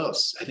definitely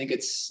close. I think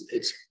it's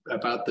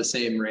about the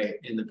same rate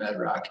in the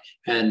bedrock.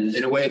 And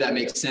in a way that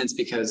makes sense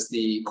because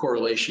the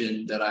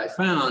correlation that I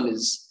found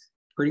is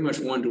pretty much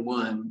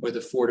 1-to-1 with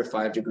a 4 to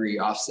 5 degree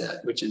offset,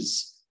 which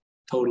is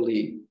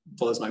totally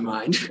blows my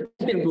mind.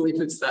 I can't believe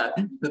that's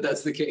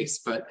the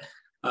case. But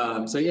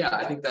so yeah,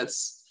 I think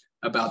that's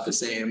about the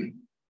same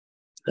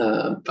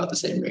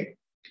rate.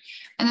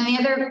 And then the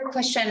other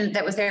question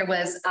that was there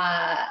was,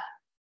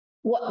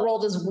 what role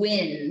does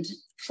wind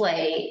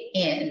play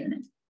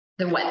in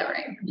the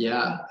weathering?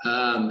 Yeah,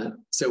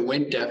 so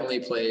wind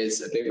definitely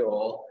plays a big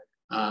role.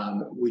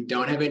 We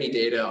don't have any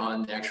data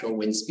on the actual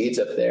wind speeds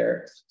up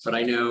there, but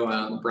I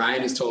know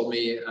Brian has told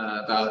me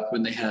about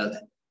when they had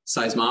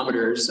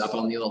seismometers up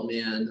on the Old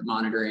Man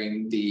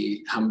monitoring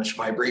how much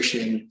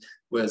vibration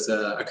was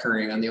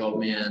occurring on the Old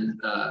Man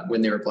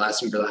when they were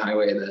blasting for the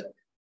highway, that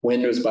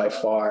wind was by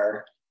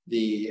far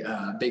the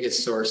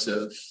biggest source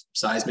of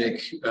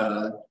seismic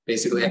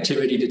basically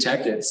activity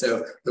detected.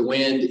 So the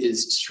wind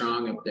is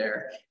strong up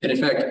there. And in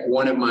fact,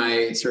 one of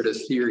my sort of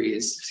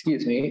theories,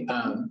 excuse me,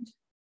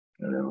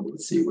 I don't know,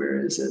 let's see,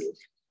 where is it?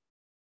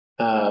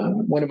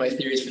 One of my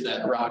theories for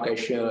that rock I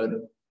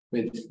showed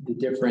with the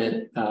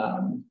different,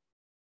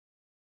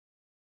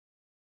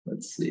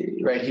 let's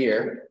see, right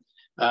here,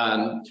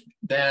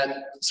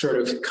 that sort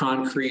of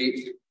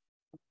concrete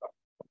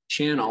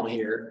channel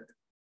here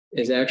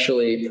is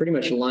actually pretty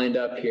much lined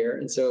up here.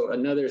 And so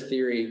another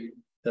theory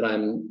that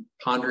I'm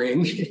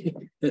pondering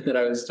that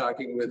I was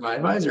talking with my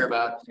advisor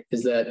about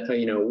is that,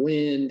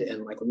 wind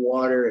and like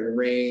water and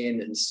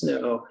rain and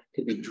snow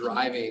could be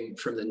driving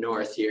from the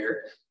north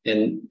here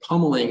and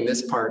pummeling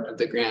this part of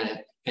the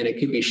granite, and it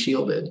could be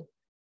shielded.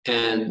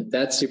 And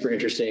that's super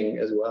interesting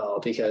as well,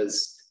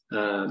 because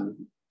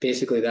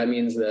basically that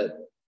means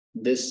that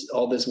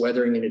all this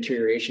weathering and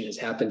deterioration has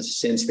happened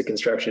since the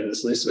construction of the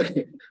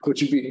sluiceway,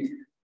 which would be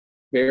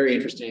very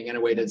interesting and a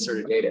way to sort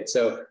of date it.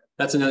 So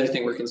that's another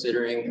thing we're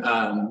considering.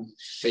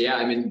 But yeah,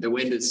 I mean, the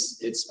wind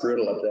it's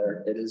brutal up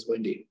there. It is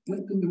windy.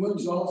 And the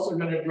wind's also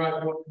going to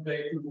drive up the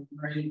vapor and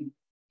rain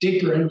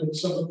deeper into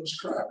some of those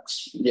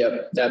cracks.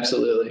 Yep,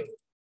 absolutely.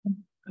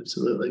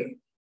 Absolutely.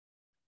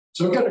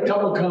 So I've got a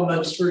couple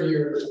comments for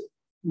your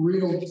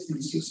real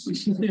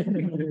thesis.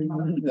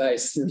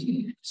 Nice.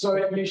 So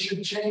you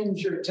should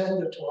change your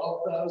 10 to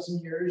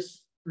 12,000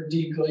 years for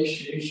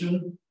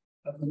deglaciation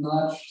of the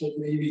notch to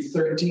maybe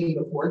 13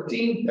 to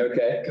 14.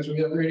 Okay. Because we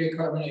have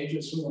radiocarbon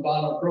ages from the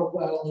bottom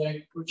profile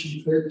length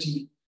pushing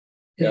 13.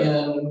 Yep.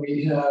 And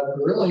we have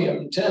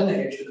beryllium 10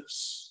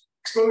 ages,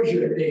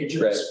 exposure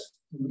ages, right,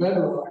 in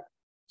bedrock,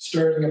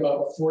 starting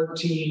about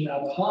 14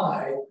 up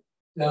high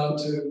down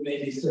to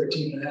maybe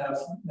 13.5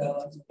 down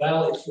to the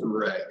valley.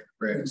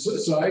 Right. And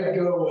so I'd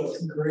go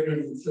with greater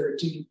than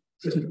 13.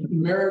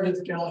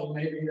 Meredith Kelly,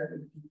 maybe I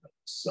could keep it.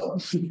 So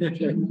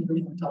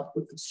top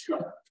with the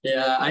stuff.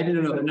 Yeah, I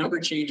didn't know the number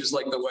changes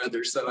like the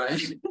weather, so I.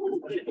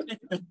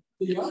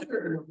 The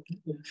other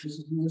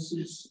this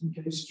is in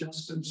case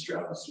Justin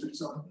Strauss or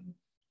something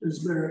is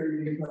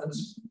very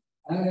because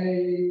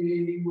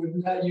I would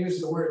not use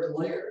the word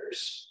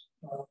layers.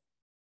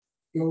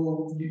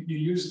 You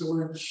use the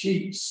word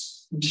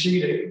sheets and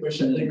sheeting,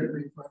 which I think would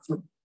be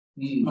preferable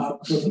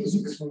for those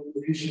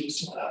exfoliation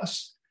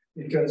slabs,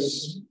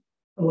 because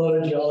a lot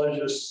of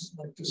geologists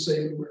like to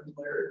say the word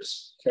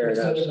layers. Fair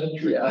enough.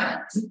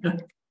 Yeah.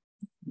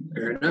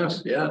 Fair enough.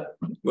 Yeah.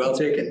 Well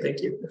taken.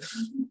 Thank you.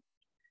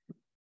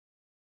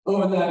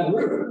 Oh, and that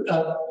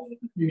route,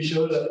 you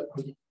showed a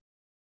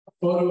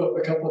photo of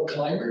a couple of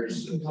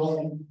climbers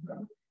involving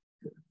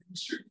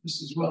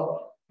this as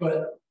well.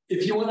 But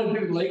if you want to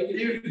do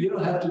Lakeview, you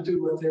don't have to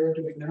do what they're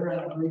doing. They're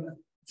on a route. I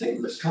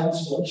think it's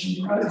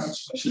Constellation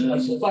Prize.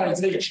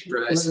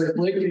 Whether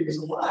Lakeview is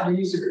a lot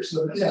easier.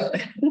 So yeah,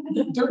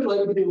 do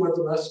Lakeview with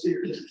the rest of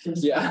your.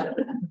 Yeah.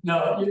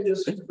 No, you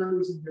just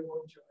cruise and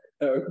you'll enjoy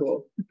it. Oh,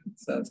 cool.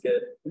 Sounds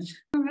good.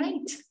 All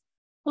right.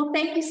 Well,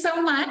 thank you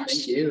so much.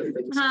 Thank you.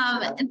 Thank you so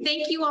much. And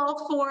thank you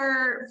all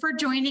for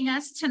joining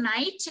us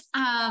tonight.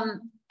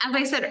 As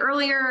I said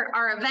earlier,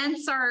 our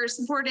events are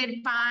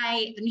supported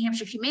by the New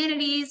Hampshire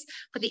Humanities,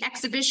 but the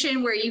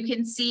exhibition where you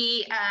can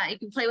see, you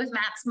can play with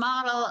Matt's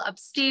model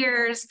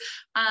upstairs.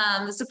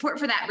 The support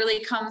for that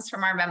really comes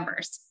from our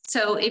members.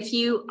 So if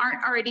you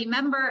aren't already a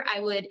member, I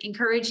would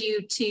encourage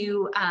you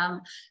to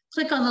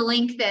click on the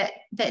link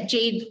that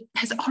Jade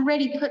has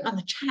already put on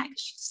the chat.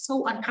 She's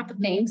so on top of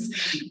things,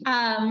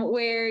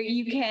 where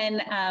you can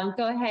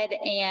go ahead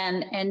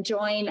and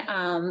join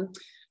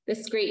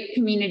this great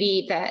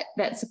community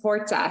that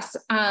supports us.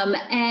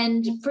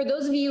 And for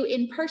those of you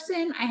in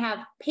person, I have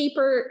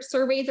paper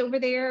surveys over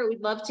there. We'd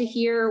love to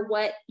hear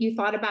what you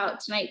thought about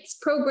tonight's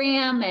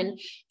program. And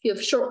if you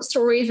have short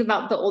stories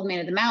about the Old Man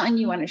of the Mountain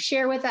you want to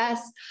share with us.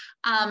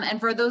 And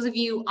for those of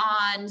you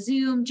on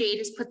Zoom, Jade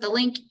has put the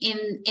link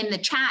in the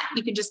chat.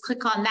 You can just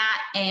click on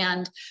that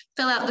and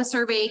fill out the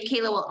survey.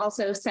 Kayla will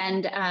also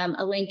send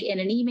a link in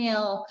an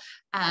email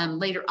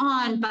later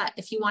on. But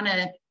if you want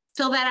to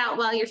fill that out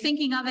while you're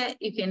thinking of it,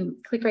 you can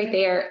click right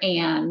there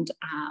and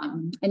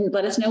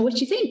let us know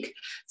what you think.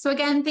 So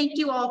again, thank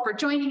you all for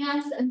joining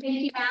us, and thank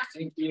you, Matt.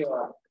 Thank you.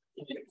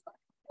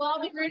 We'll all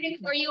be rooting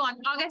for you on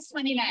August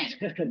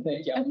 29th.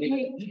 Thank you.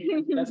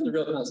 Okay. That's the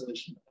real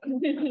consolation.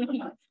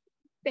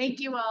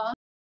 Thank you all.